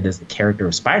inherited as the character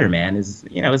of Spider-Man, is,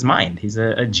 his mind. He's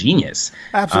a genius.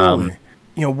 Absolutely.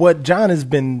 What John has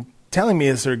been telling me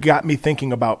has sort of got me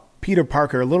thinking about Peter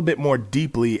Parker a little bit more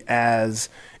deeply as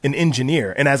an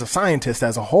engineer and as a scientist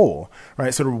as a whole,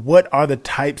 right? Sort of what are the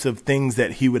types of things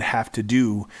that he would have to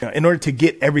do in order to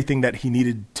get everything that he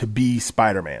needed to be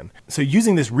Spider-Man. So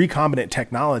using this recombinant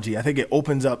technology, I think it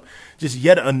opens up just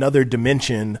yet another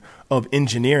dimension of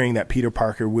engineering that Peter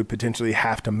Parker would potentially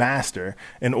have to master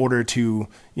in order to,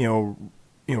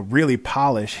 really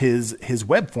polish his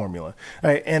web formula,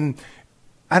 right? And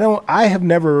I have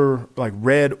never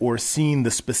read or seen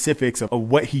the specifics of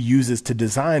what he uses to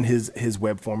design his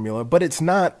web formula, but it's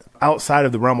not outside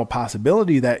of the realm of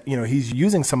possibility that, he's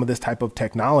using some of this type of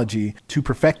technology to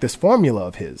perfect this formula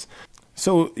of his.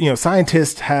 So,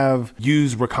 scientists have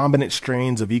used recombinant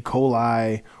strains of E.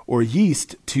 coli or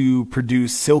yeast to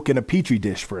produce silk in a petri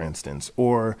dish, for instance.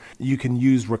 Or you can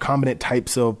use recombinant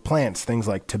types of plants, things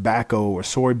like tobacco or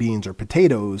soybeans or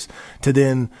potatoes, to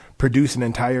then produce an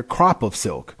entire crop of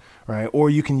silk, right? Or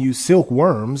you can use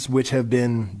silkworms, which have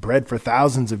been bred for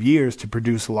thousands of years to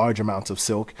produce large amounts of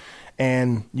silk.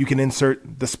 And you can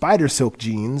insert the spider silk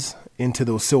genes into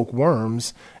those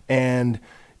silkworms and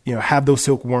have those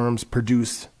silkworms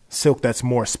produce silk that's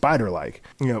more spider-like,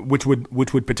 which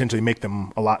would potentially make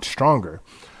them a lot stronger.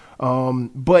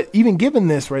 But even given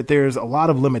this, right, there's a lot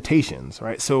of limitations,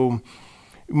 right? So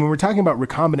when we're talking about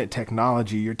recombinant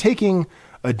technology, you're taking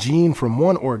a gene from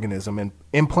one organism and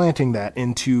implanting that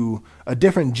into a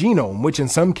different genome, which in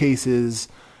some cases,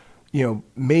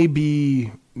 may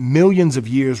be millions of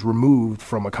years removed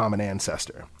from a common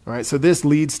ancestor. All right, so this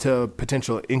leads to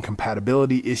potential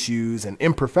incompatibility issues and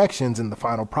imperfections in the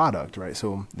final product, right?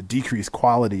 So the decreased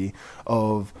quality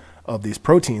of these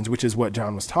proteins, which is what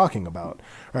John was talking about,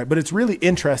 right? But it's really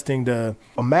interesting to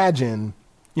imagine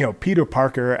Peter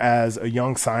Parker as a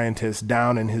young scientist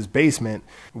down in his basement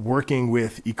working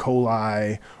with E.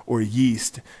 coli or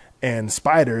yeast and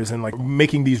spiders and like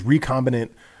making these recombinant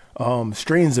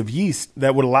strains of yeast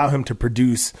that would allow him to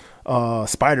produce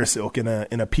spider silk in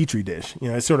a petri dish.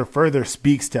 It sort of further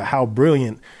speaks to how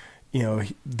brilliant,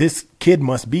 this kid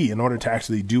must be in order to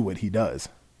actually do what he does.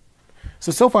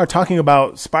 So far talking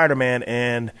about Spider-Man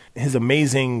and his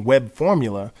amazing web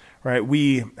formula, right?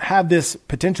 We have this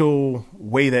potential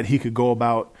way that he could go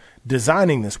about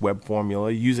designing this web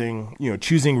formula using,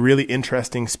 choosing really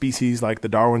interesting species like the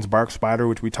Darwin's bark spider,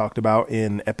 which we talked about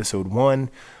in episode 1,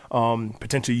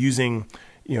 potentially using,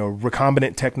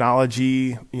 recombinant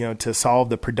technology, to solve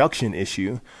the production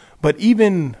issue. But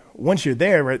even once you're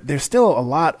there, right, there's still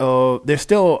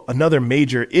another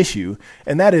major issue,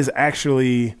 and that is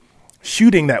actually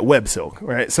shooting that web silk,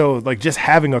 right? So like just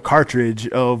having a cartridge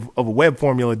of a web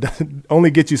formula doesn't only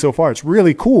get you so far. It's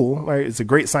really cool, right? It's a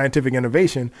great scientific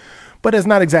innovation, but it's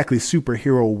not exactly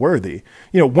superhero worthy.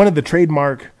 One of the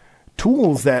trademark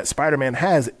tools that Spider-Man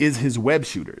has is his web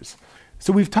shooters.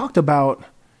 So we've talked about,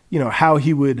 how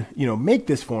he would, make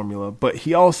this formula, but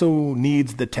he also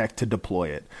needs the tech to deploy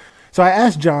it. So I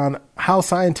asked John how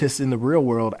scientists in the real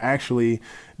world actually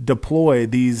deploy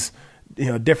these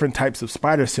different types of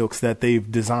spider silks that they've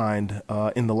designed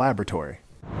in the laboratory.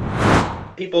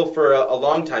 People for a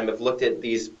long time have looked at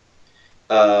these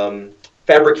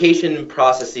fabrication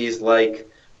processes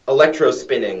like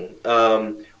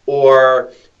electrospinning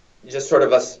or just sort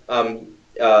of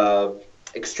a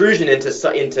extrusion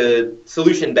into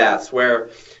solution baths where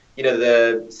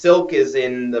the silk is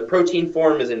in the protein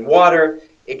form is in water.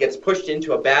 It gets pushed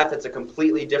into a bath that's a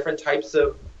completely different types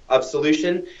of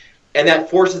solution. And that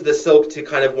forces the silk to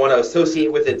kind of want to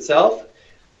associate with itself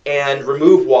and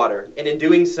remove water. And in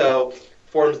doing so,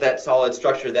 forms that solid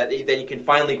structure that then you can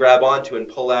finally grab onto and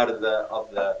pull out of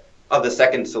the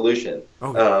second solution.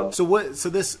 Okay. So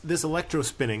this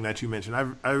electrospinning that you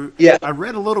mentioned, I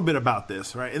read a little bit about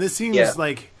this, right? And this seems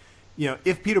like,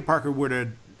 if Peter Parker were to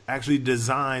actually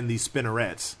design these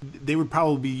spinnerets, they would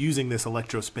probably be using this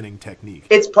electrospinning technique.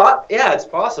 It's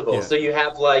possible. Yeah. So you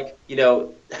have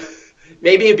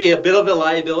maybe it'd be a bit of a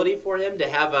liability for him to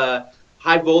have a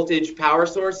high voltage power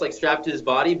source like strapped to his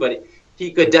body, but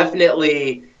he could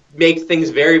definitely make things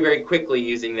very, very quickly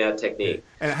using that technique.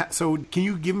 And so can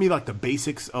you give me like the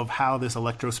basics of how this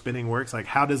electrospinning works? Like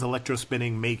how does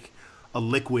electrospinning make a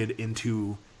liquid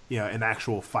into an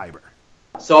actual fiber?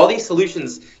 So all these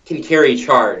solutions can carry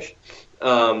charge.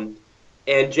 And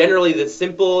generally the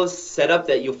simplest setup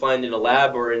that you'll find in a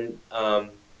lab or in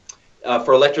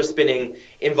for electrospinning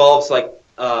involves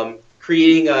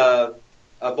creating a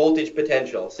voltage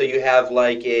potential. So you have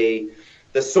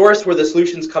the source where the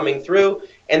solution's coming through,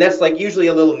 and that's usually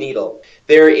a little needle.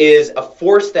 There is a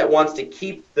force that wants to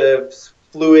keep the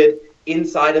fluid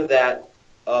inside of that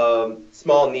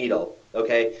small needle.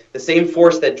 Okay, the same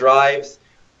force that drives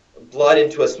blood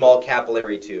into a small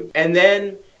capillary tube. And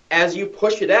then as you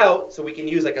push it out, so we can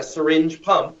use a syringe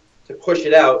pump to push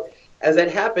it out. As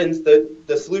that happens,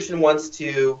 the solution wants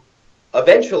to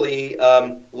eventually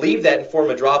leave that and form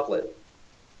a droplet.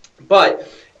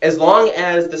 But as long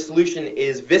as the solution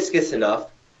is viscous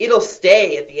enough, it'll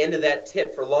stay at the end of that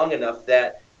tip for long enough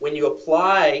that when you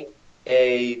apply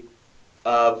a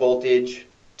voltage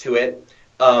to it,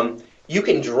 you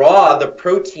can draw the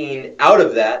protein out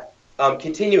of that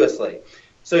continuously.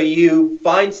 So you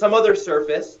find some other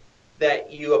surface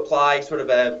that you apply sort of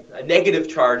a negative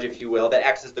charge, if you will, that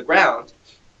acts as the ground,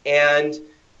 and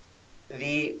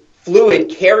the fluid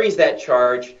carries that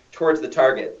charge towards the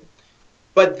target.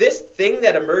 But this thing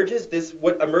that emerges,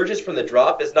 what emerges from the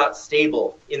drop is not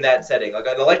stable in that setting.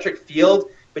 An electric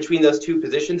field between those two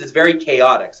positions is very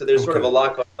chaotic, so there's sort of a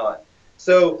lot going on.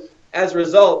 So as a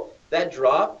result, that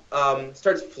drop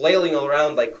starts flailing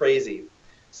around like crazy.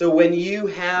 So when you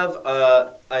have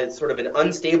a sort of an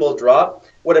unstable drop,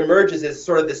 what emerges is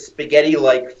sort of this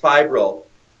spaghetti-like fibril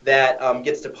that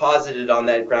gets deposited on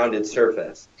that grounded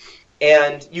surface.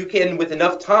 And you can, with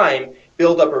enough time,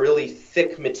 build up a really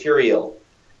thick material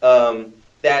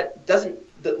that doesn't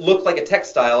look like a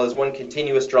textile as one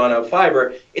continuous drawn-out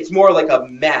fiber. It's more like a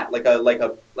mat, like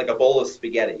a bowl of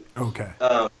spaghetti. Okay.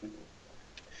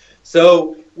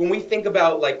 So when we think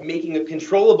about making a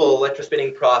controllable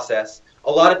electrospinning process,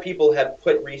 a lot of people have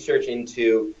put research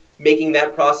into making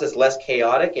that process less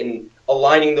chaotic and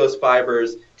aligning those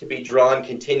fibers to be drawn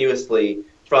continuously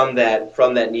from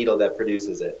that needle that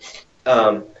produces it.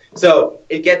 So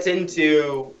it gets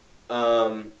into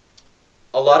a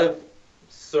lot of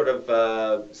sort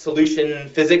of solution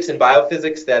physics and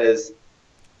biophysics that is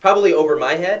probably over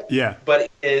my head. Yeah. But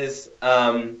is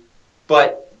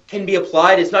but can be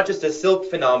applied. It's not just a silk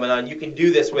phenomenon. You can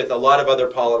do this with a lot of other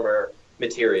polymer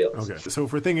materials. Okay, so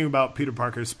if we're thinking about Peter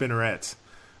Parker's spinnerets,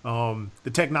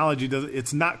 the technology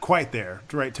it's not quite there,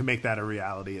 right, to make that a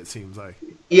reality, it seems like.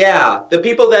 Yeah, the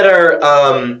people that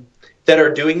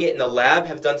are doing it in the lab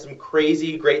have done some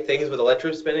crazy great things with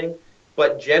electrospinning,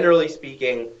 but generally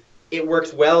speaking, it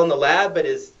works well in the lab, but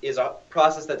is a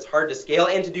process that's hard to scale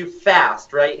and to do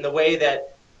fast, right, in the way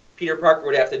that Peter Parker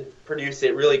would have to produce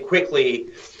it really quickly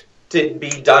to be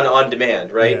done on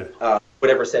demand, right? Yeah.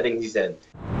 Whatever setting he's in.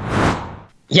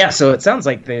 Yeah, so it sounds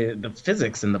like the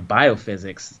physics and the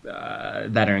biophysics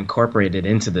that are incorporated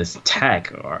into this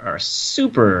tech are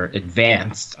super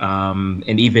advanced,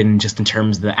 and even just in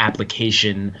terms of the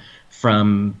application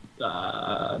from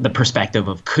the perspective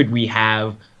of could we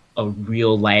have a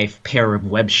real-life pair of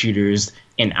web shooters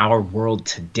in our world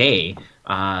today?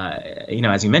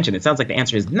 As you mentioned, it sounds like the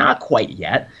answer is not quite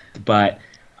yet, but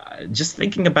just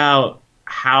thinking about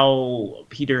how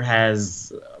Peter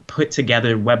has put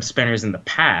together web spinners in the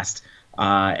past,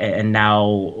 and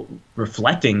now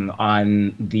reflecting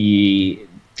on the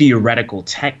theoretical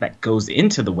tech that goes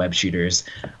into the web shooters,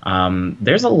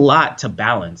 there's a lot to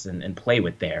balance and play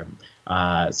with there.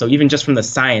 So even just from the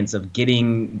science of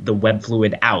getting the web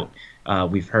fluid out,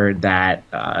 we've heard that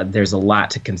there's a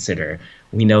lot to consider.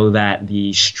 We know that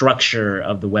the structure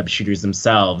of the web shooters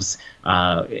themselves,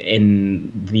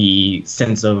 in the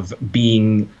sense of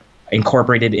being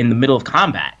incorporated in the middle of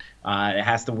combat, it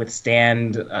has to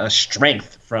withstand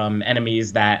strength from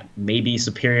enemies that may be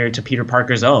superior to Peter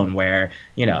Parker's own, where,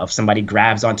 if somebody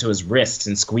grabs onto his wrists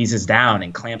and squeezes down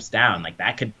and clamps down, like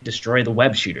that could destroy the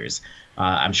web shooters.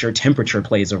 I'm sure temperature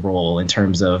plays a role in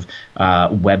terms of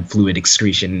web fluid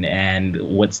excretion and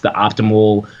what's the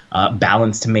optimal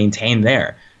balance to maintain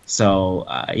there. So,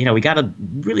 we got a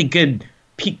really good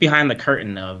peek behind the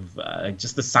curtain of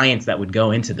just the science that would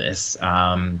go into this.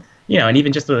 And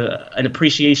even just an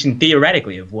appreciation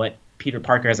theoretically of what Peter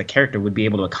Parker as a character would be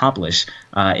able to accomplish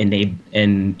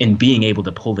in being able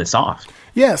to pull this off.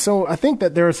 Yeah, so I think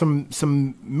that there are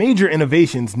some major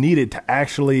innovations needed to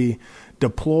actually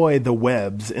deploy the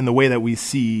webs in the way that we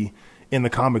see in the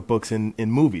comic books and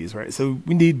in movies, right? So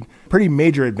we need pretty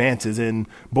major advances in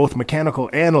both mechanical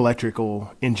and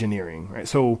electrical engineering, right?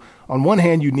 So on one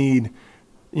hand, you need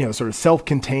sort of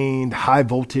self-contained high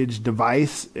voltage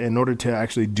device in order to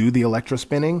actually do the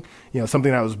electrospinning,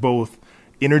 something that was both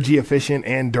energy efficient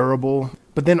and durable.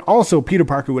 But then also Peter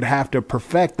Parker would have to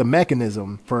perfect the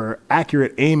mechanism for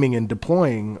accurate aiming and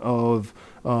deploying of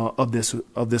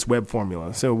this web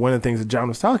formula. So one of the things that John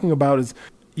was talking about is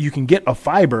you can get a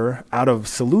fiber out of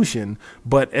solution,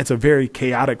 but it's a very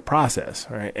chaotic process,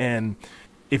 right? And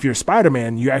if you're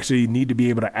Spider-Man, you actually need to be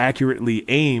able to accurately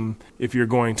aim if you're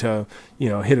going to,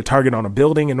 hit a target on a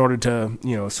building in order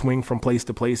to, swing from place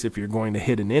to place. If you're going to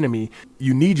hit an enemy,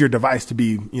 you need your device to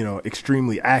be,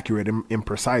 extremely accurate and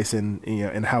precise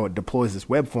in how it deploys this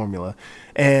web formula.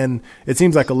 And it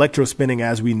seems like electrospinning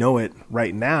as we know it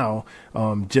right now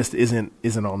just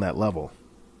isn't on that level.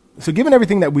 So given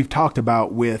everything that we've talked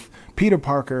about with Peter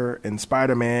Parker and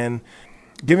Spider-Man,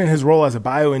 given his role as a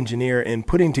bioengineer and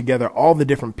putting together all the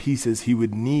different pieces he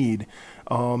would need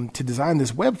to design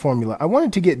this web formula, I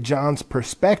wanted to get John's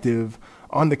perspective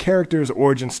on the character's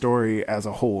origin story as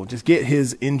a whole, just get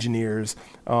his engineer's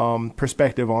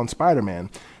perspective on Spider-Man.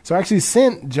 So I actually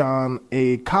sent John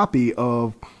a copy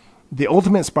of The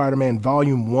Ultimate Spider-Man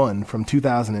Volume 1 from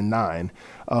 2009,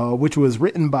 which was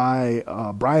written by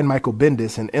Brian Michael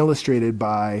Bendis and illustrated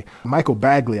by Michael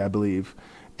Bagley, I believe.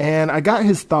 And I got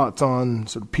his thoughts on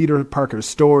sort of Peter Parker's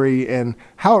story and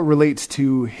how it relates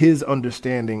to his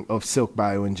understanding of silk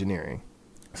bioengineering.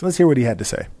 So let's hear what he had to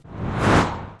say.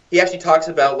 He actually talks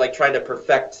about trying to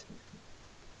perfect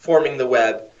forming the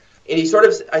web. And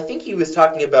I think he was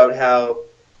talking about how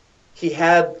he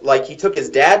had, he took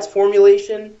his dad's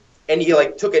formulation and he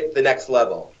took it to the next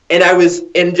level. And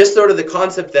just sort of the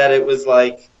concept that it was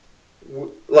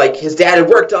his dad had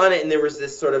worked on it and there was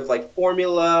this sort of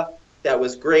formula that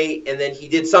was great, and then he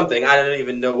did something. I don't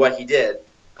even know what he did.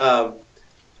 But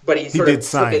he did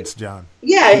science, John.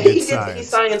 Yeah, he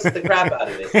scienced the crap out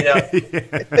of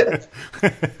it,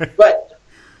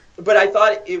 But I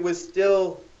thought it was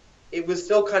still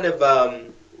kind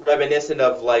of reminiscent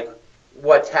of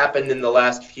what's happened in the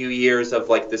last few years of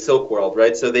the silk world,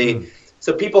 right? So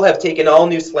so people have taken all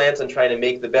new slants on trying to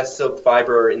make the best silk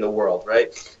fiber in the world,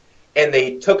 right? And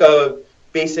they took a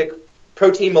basic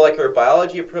protein molecular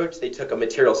biology approach, they took a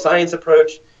material science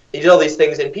approach, they did all these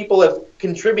things, and people have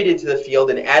contributed to the field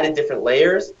and added different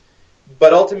layers,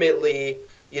 but ultimately,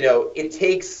 it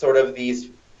takes sort of these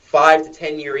 5 to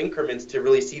 10 year increments to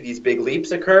really see these big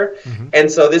leaps occur.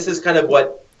 And so this is kind of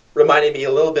what reminded me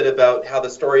a little bit about how the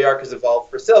story arc has evolved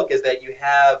for Silk, is that you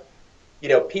have,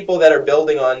 people that are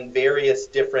building on various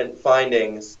different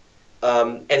findings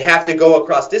and have to go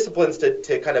across disciplines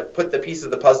to kind of put the pieces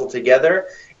of the puzzle together.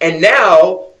 And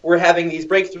now we're having these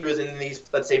breakthroughs in these,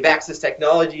 let's say, Vaxess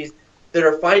Technologies that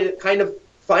are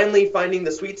finally finding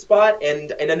the sweet spot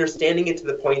and understanding it to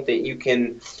the point that you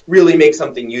can really make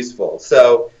something useful.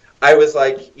 So I was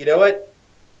like, you know what?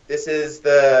 This is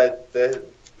the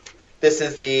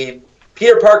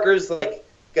Peter Parker's like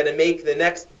gonna make the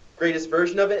next greatest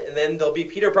version of it, and then there'll be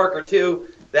Peter Parker 2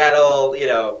 that'll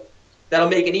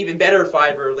make an even better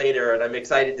fiber later, and I'm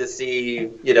excited to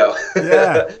see,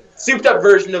 souped up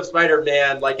version of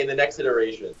Spider-Man like in the next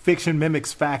iteration. Fiction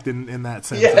mimics fact in that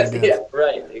sense. Yes, yeah,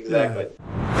 right, exactly.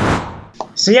 Yeah.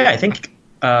 So I think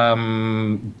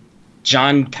John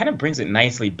kind of brings it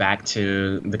nicely back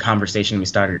to the conversation we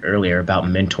started earlier about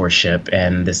mentorship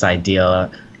and this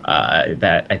idea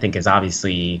that I think is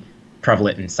obviously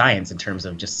prevalent in science in terms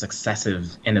of just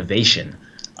successive innovation.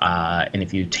 And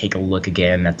if you take a look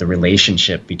again at the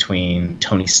relationship between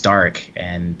Tony Stark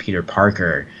and Peter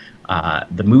Parker,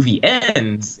 the movie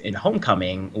ends in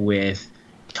Homecoming with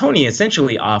Tony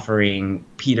essentially offering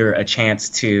Peter a chance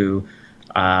to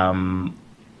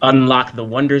unlock the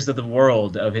wonders of the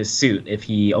world of his suit if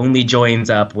he only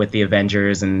joins up with the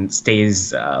Avengers and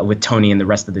stays with Tony and the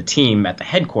rest of the team at the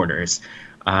headquarters.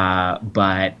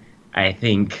 But I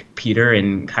think Peter,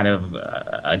 in kind of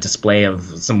a display of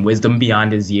some wisdom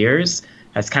beyond his years,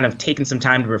 has kind of taken some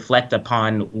time to reflect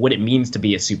upon what it means to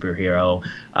be a superhero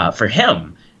for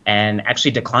him, and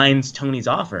actually declines Tony's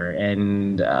offer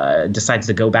and decides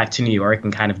to go back to New York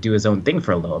and kind of do his own thing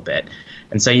for a little bit.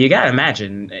 And so you got to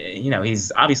imagine,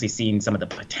 he's obviously seen some of the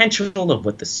potential of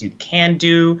what the suit can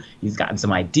do. He's gotten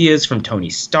some ideas from Tony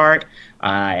Stark.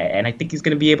 And I think he's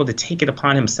going to be able to take it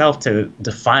upon himself to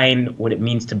define what it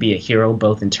means to be a hero,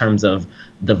 both in terms of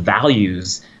the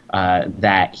values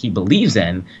that he believes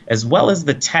in, as well as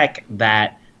the tech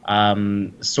that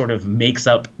sort of makes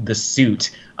up the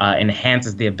suit,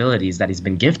 enhances the abilities that he's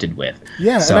been gifted with.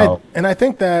 Yeah, so, and I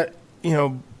think that,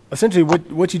 essentially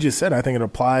what you just said, I think it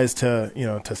applies to,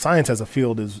 to science as a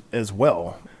field as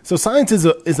well. So science is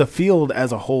a field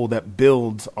as a whole that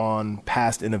builds on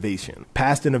past innovation.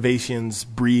 Past innovations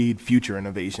breed future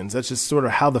innovations. That's just sort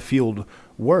of how the field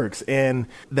works. And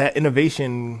that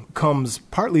innovation comes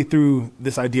partly through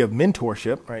this idea of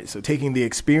mentorship, right? So taking the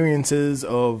experiences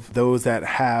of those that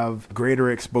have greater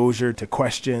exposure to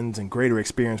questions and greater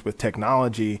experience with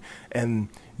technology and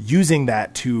using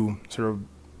that to sort of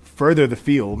further the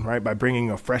field, right, by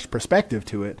bringing a fresh perspective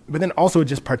to it, but then also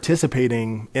just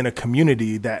participating in a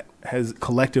community that has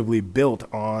collectively built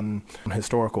on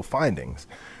historical findings,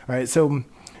 right? So,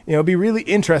 it'd be really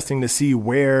interesting to see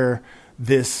where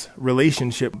this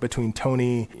relationship between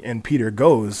Tony and Peter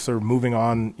goes, sort of moving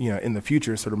on, in the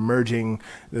future, sort of merging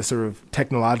the sort of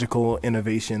technological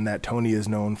innovation that Tony is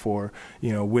known for,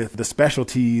 with the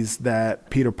specialties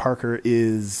that Peter Parker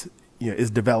is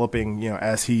developing,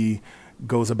 as he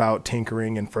goes about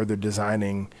tinkering and further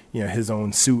designing, his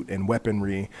own suit and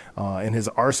weaponry and his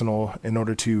arsenal in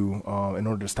order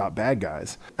to stop bad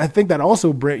guys. I think that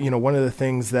also one of the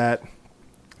things that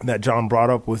John brought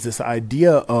up was this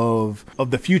idea of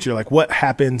the future, like what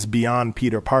happens beyond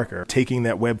Peter Parker, taking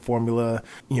that web formula,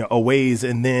 a ways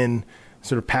and then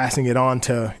sort of passing it on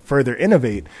to further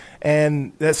innovate.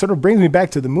 And that sort of brings me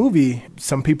back to the movie.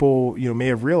 Some people, may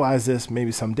have realized this,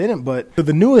 maybe some didn't, but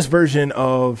the newest version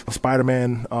of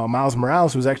Spider-Man, Miles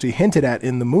Morales, was actually hinted at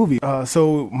in the movie.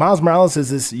 So Miles Morales is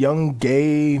this young,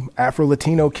 gay,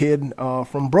 Afro-Latino kid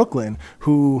from Brooklyn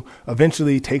who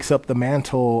eventually takes up the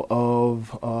mantle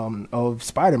of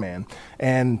Spider-Man.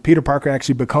 And Peter Parker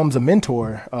actually becomes a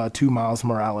mentor to Miles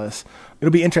Morales.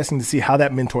 It'll be interesting to see how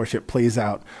that mentorship plays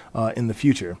out in the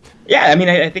future. Yeah, I mean,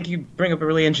 I think you bring up a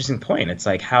really interesting point. It's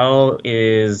like, how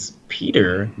is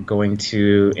Peter going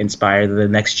to inspire the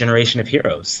next generation of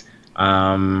heroes?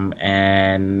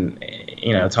 And,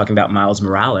 talking about Miles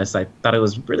Morales, I thought it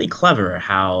was really clever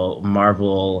how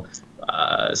Marvel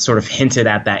sort of hinted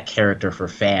at that character for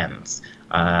fans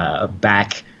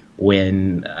back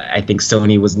when I think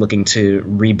Sony was looking to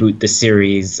reboot the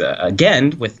series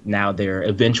again with now their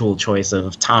eventual choice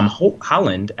of Tom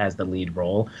Holland as the lead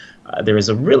role. There was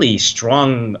a really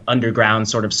strong underground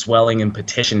sort of swelling and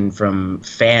petition from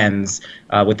fans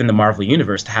within the Marvel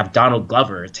universe to have Donald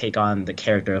Glover take on the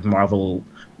character of Miles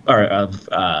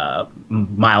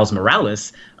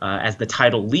Morales as the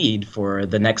title lead for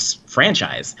the next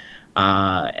franchise.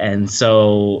 And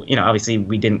so, obviously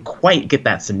we didn't quite get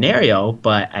that scenario,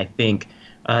 but I think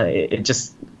it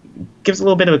just gives a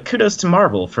little bit of a kudos to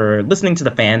Marvel for listening to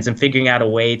the fans and figuring out a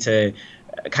way to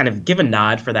kind of give a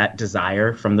nod for that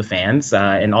desire from the fans,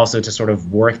 and also to sort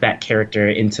of work that character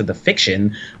into the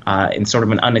fiction in sort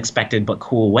of an unexpected but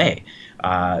cool way.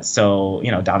 So,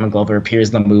 Donald Glover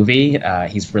appears in the movie.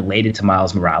 He's related to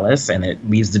Miles Morales, and it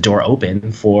leaves the door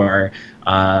open for,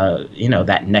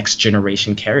 that next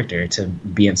generation character to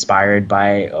be inspired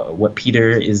by what Peter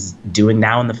is doing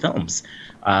now in the films.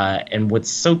 And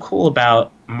what's so cool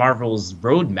about Marvel's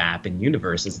roadmap and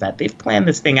universe is that they've planned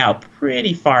this thing out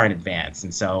pretty far in advance.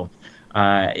 And so,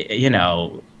 I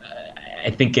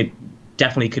think it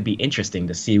definitely could be interesting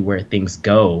to see where things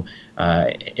go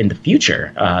in the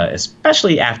future,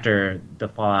 especially after the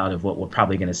fallout of what we're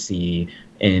probably going to see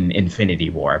in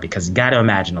Infinity War, because you got to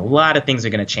imagine a lot of things are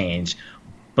going to change,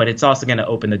 but it's also going to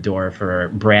open the door for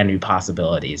brand new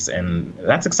possibilities. And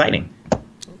that's exciting.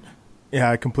 Yeah,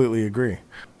 I completely agree.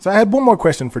 So I had one more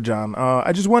question for John.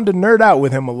 I just wanted to nerd out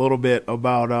with him a little bit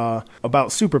about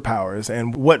superpowers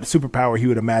and what superpower he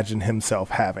would imagine himself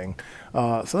having.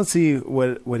 So let's see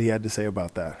what he had to say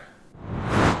about that.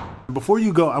 Before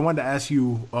you go, I wanted to ask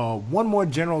you one more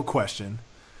general question.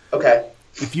 Okay.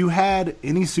 If you had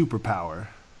any superpower,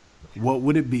 what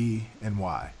would it be and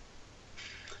why?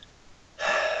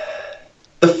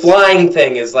 The flying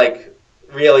thing is like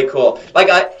really cool.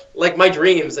 Like my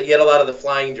dreams, I get a lot of the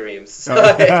flying dreams. So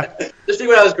especially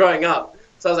when I was growing up.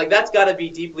 So I was like, that's got to be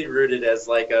deeply rooted as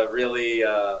like a really,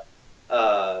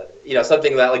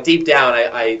 something that like deep down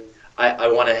I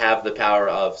want to have the power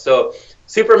of. So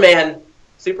Superman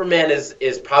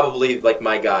is probably like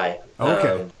my guy.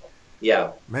 Okay.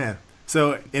 Yeah. Man.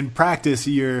 So in practice,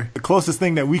 you're the closest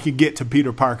thing that we could get to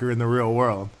Peter Parker in the real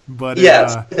world. But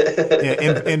yes.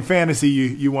 in fantasy,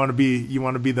 you want to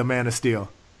be the Man of Steel.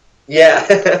 Yeah.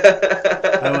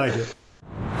 I like it.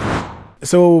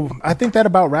 So I think that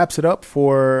about wraps it up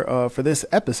for this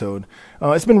episode.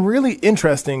 It's been really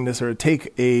interesting to sort of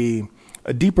take a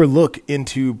deeper look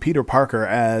into Peter Parker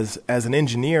as an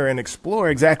engineer and explore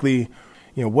exactly,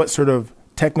 what sort of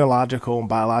technological and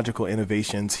biological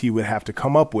innovations he would have to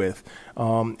come up with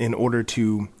in order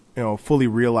to fully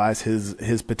realize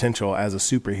his potential as a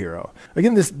superhero.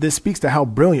 Again, this speaks to how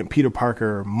brilliant Peter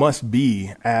Parker must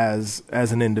be as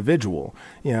an individual.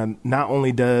 Not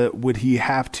only would he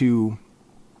have to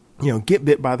get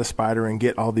bit by the spider and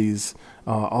get all these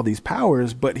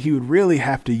powers, but he would really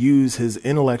have to use his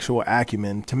intellectual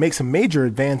acumen to make some major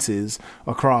advances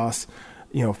across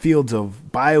fields of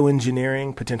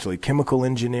bioengineering, potentially chemical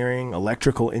engineering,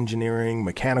 electrical engineering,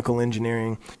 mechanical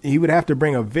engineering. He would have to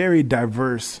bring a very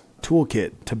diverse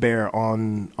toolkit to bear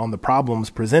on the problems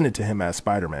presented to him as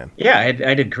Spider-Man. Yeah,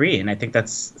 I'd agree. And I think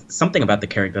that's something about the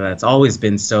character that's always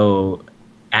been so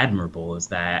admirable, is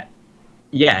that,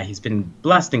 yeah, he's been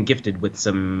blessed and gifted with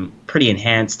some pretty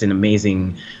enhanced and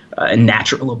amazing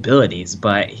natural abilities,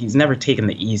 but he's never taken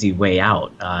the easy way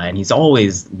out. And he's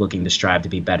always looking to strive to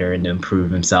be better and to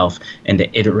improve himself and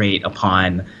to iterate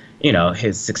upon,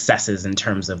 his successes in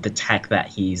terms of the tech that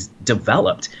he's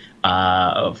developed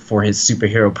for his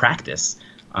superhero practice.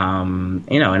 And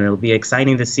it'll be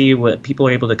exciting to see what people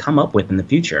are able to come up with in the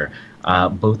future,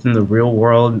 both in the real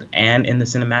world and in the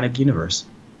cinematic universe.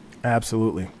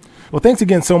 Absolutely. Well, thanks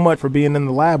again so much for being in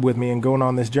the lab with me and going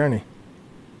on this journey.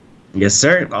 Yes,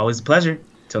 sir. Always a pleasure.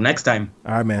 Till next time.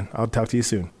 All right, man. I'll talk to you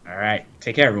soon. All right.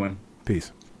 Take care, everyone.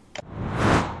 Peace.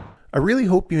 I really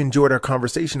hope you enjoyed our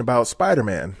conversation about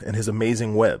Spider-Man and his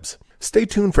amazing webs. Stay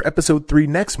tuned for episode 3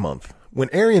 next month, when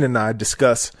Arian and I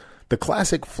discuss the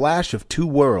classic Flash of Two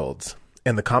Worlds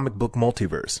and the comic book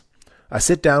multiverse. I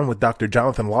sit down with Dr.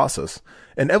 Jonathan Lossos,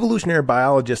 an evolutionary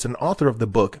biologist and author of the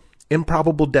book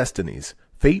Improbable Destinies: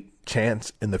 Fate,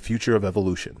 Chance, and the Future of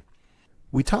Evolution.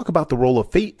 We talk about the role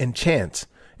of fate and chance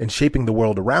in shaping the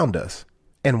world around us,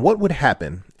 and what would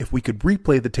happen if we could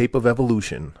replay the tape of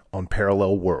evolution on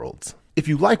parallel worlds. If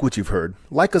you like what you've heard,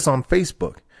 like us on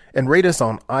Facebook and rate us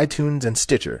on iTunes and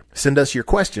Stitcher. Send us your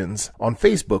questions on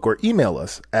Facebook or email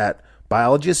us at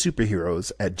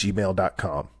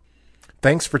biologysuperheroes@gmail.com.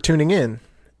 Thanks for tuning in,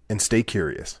 and stay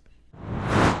curious.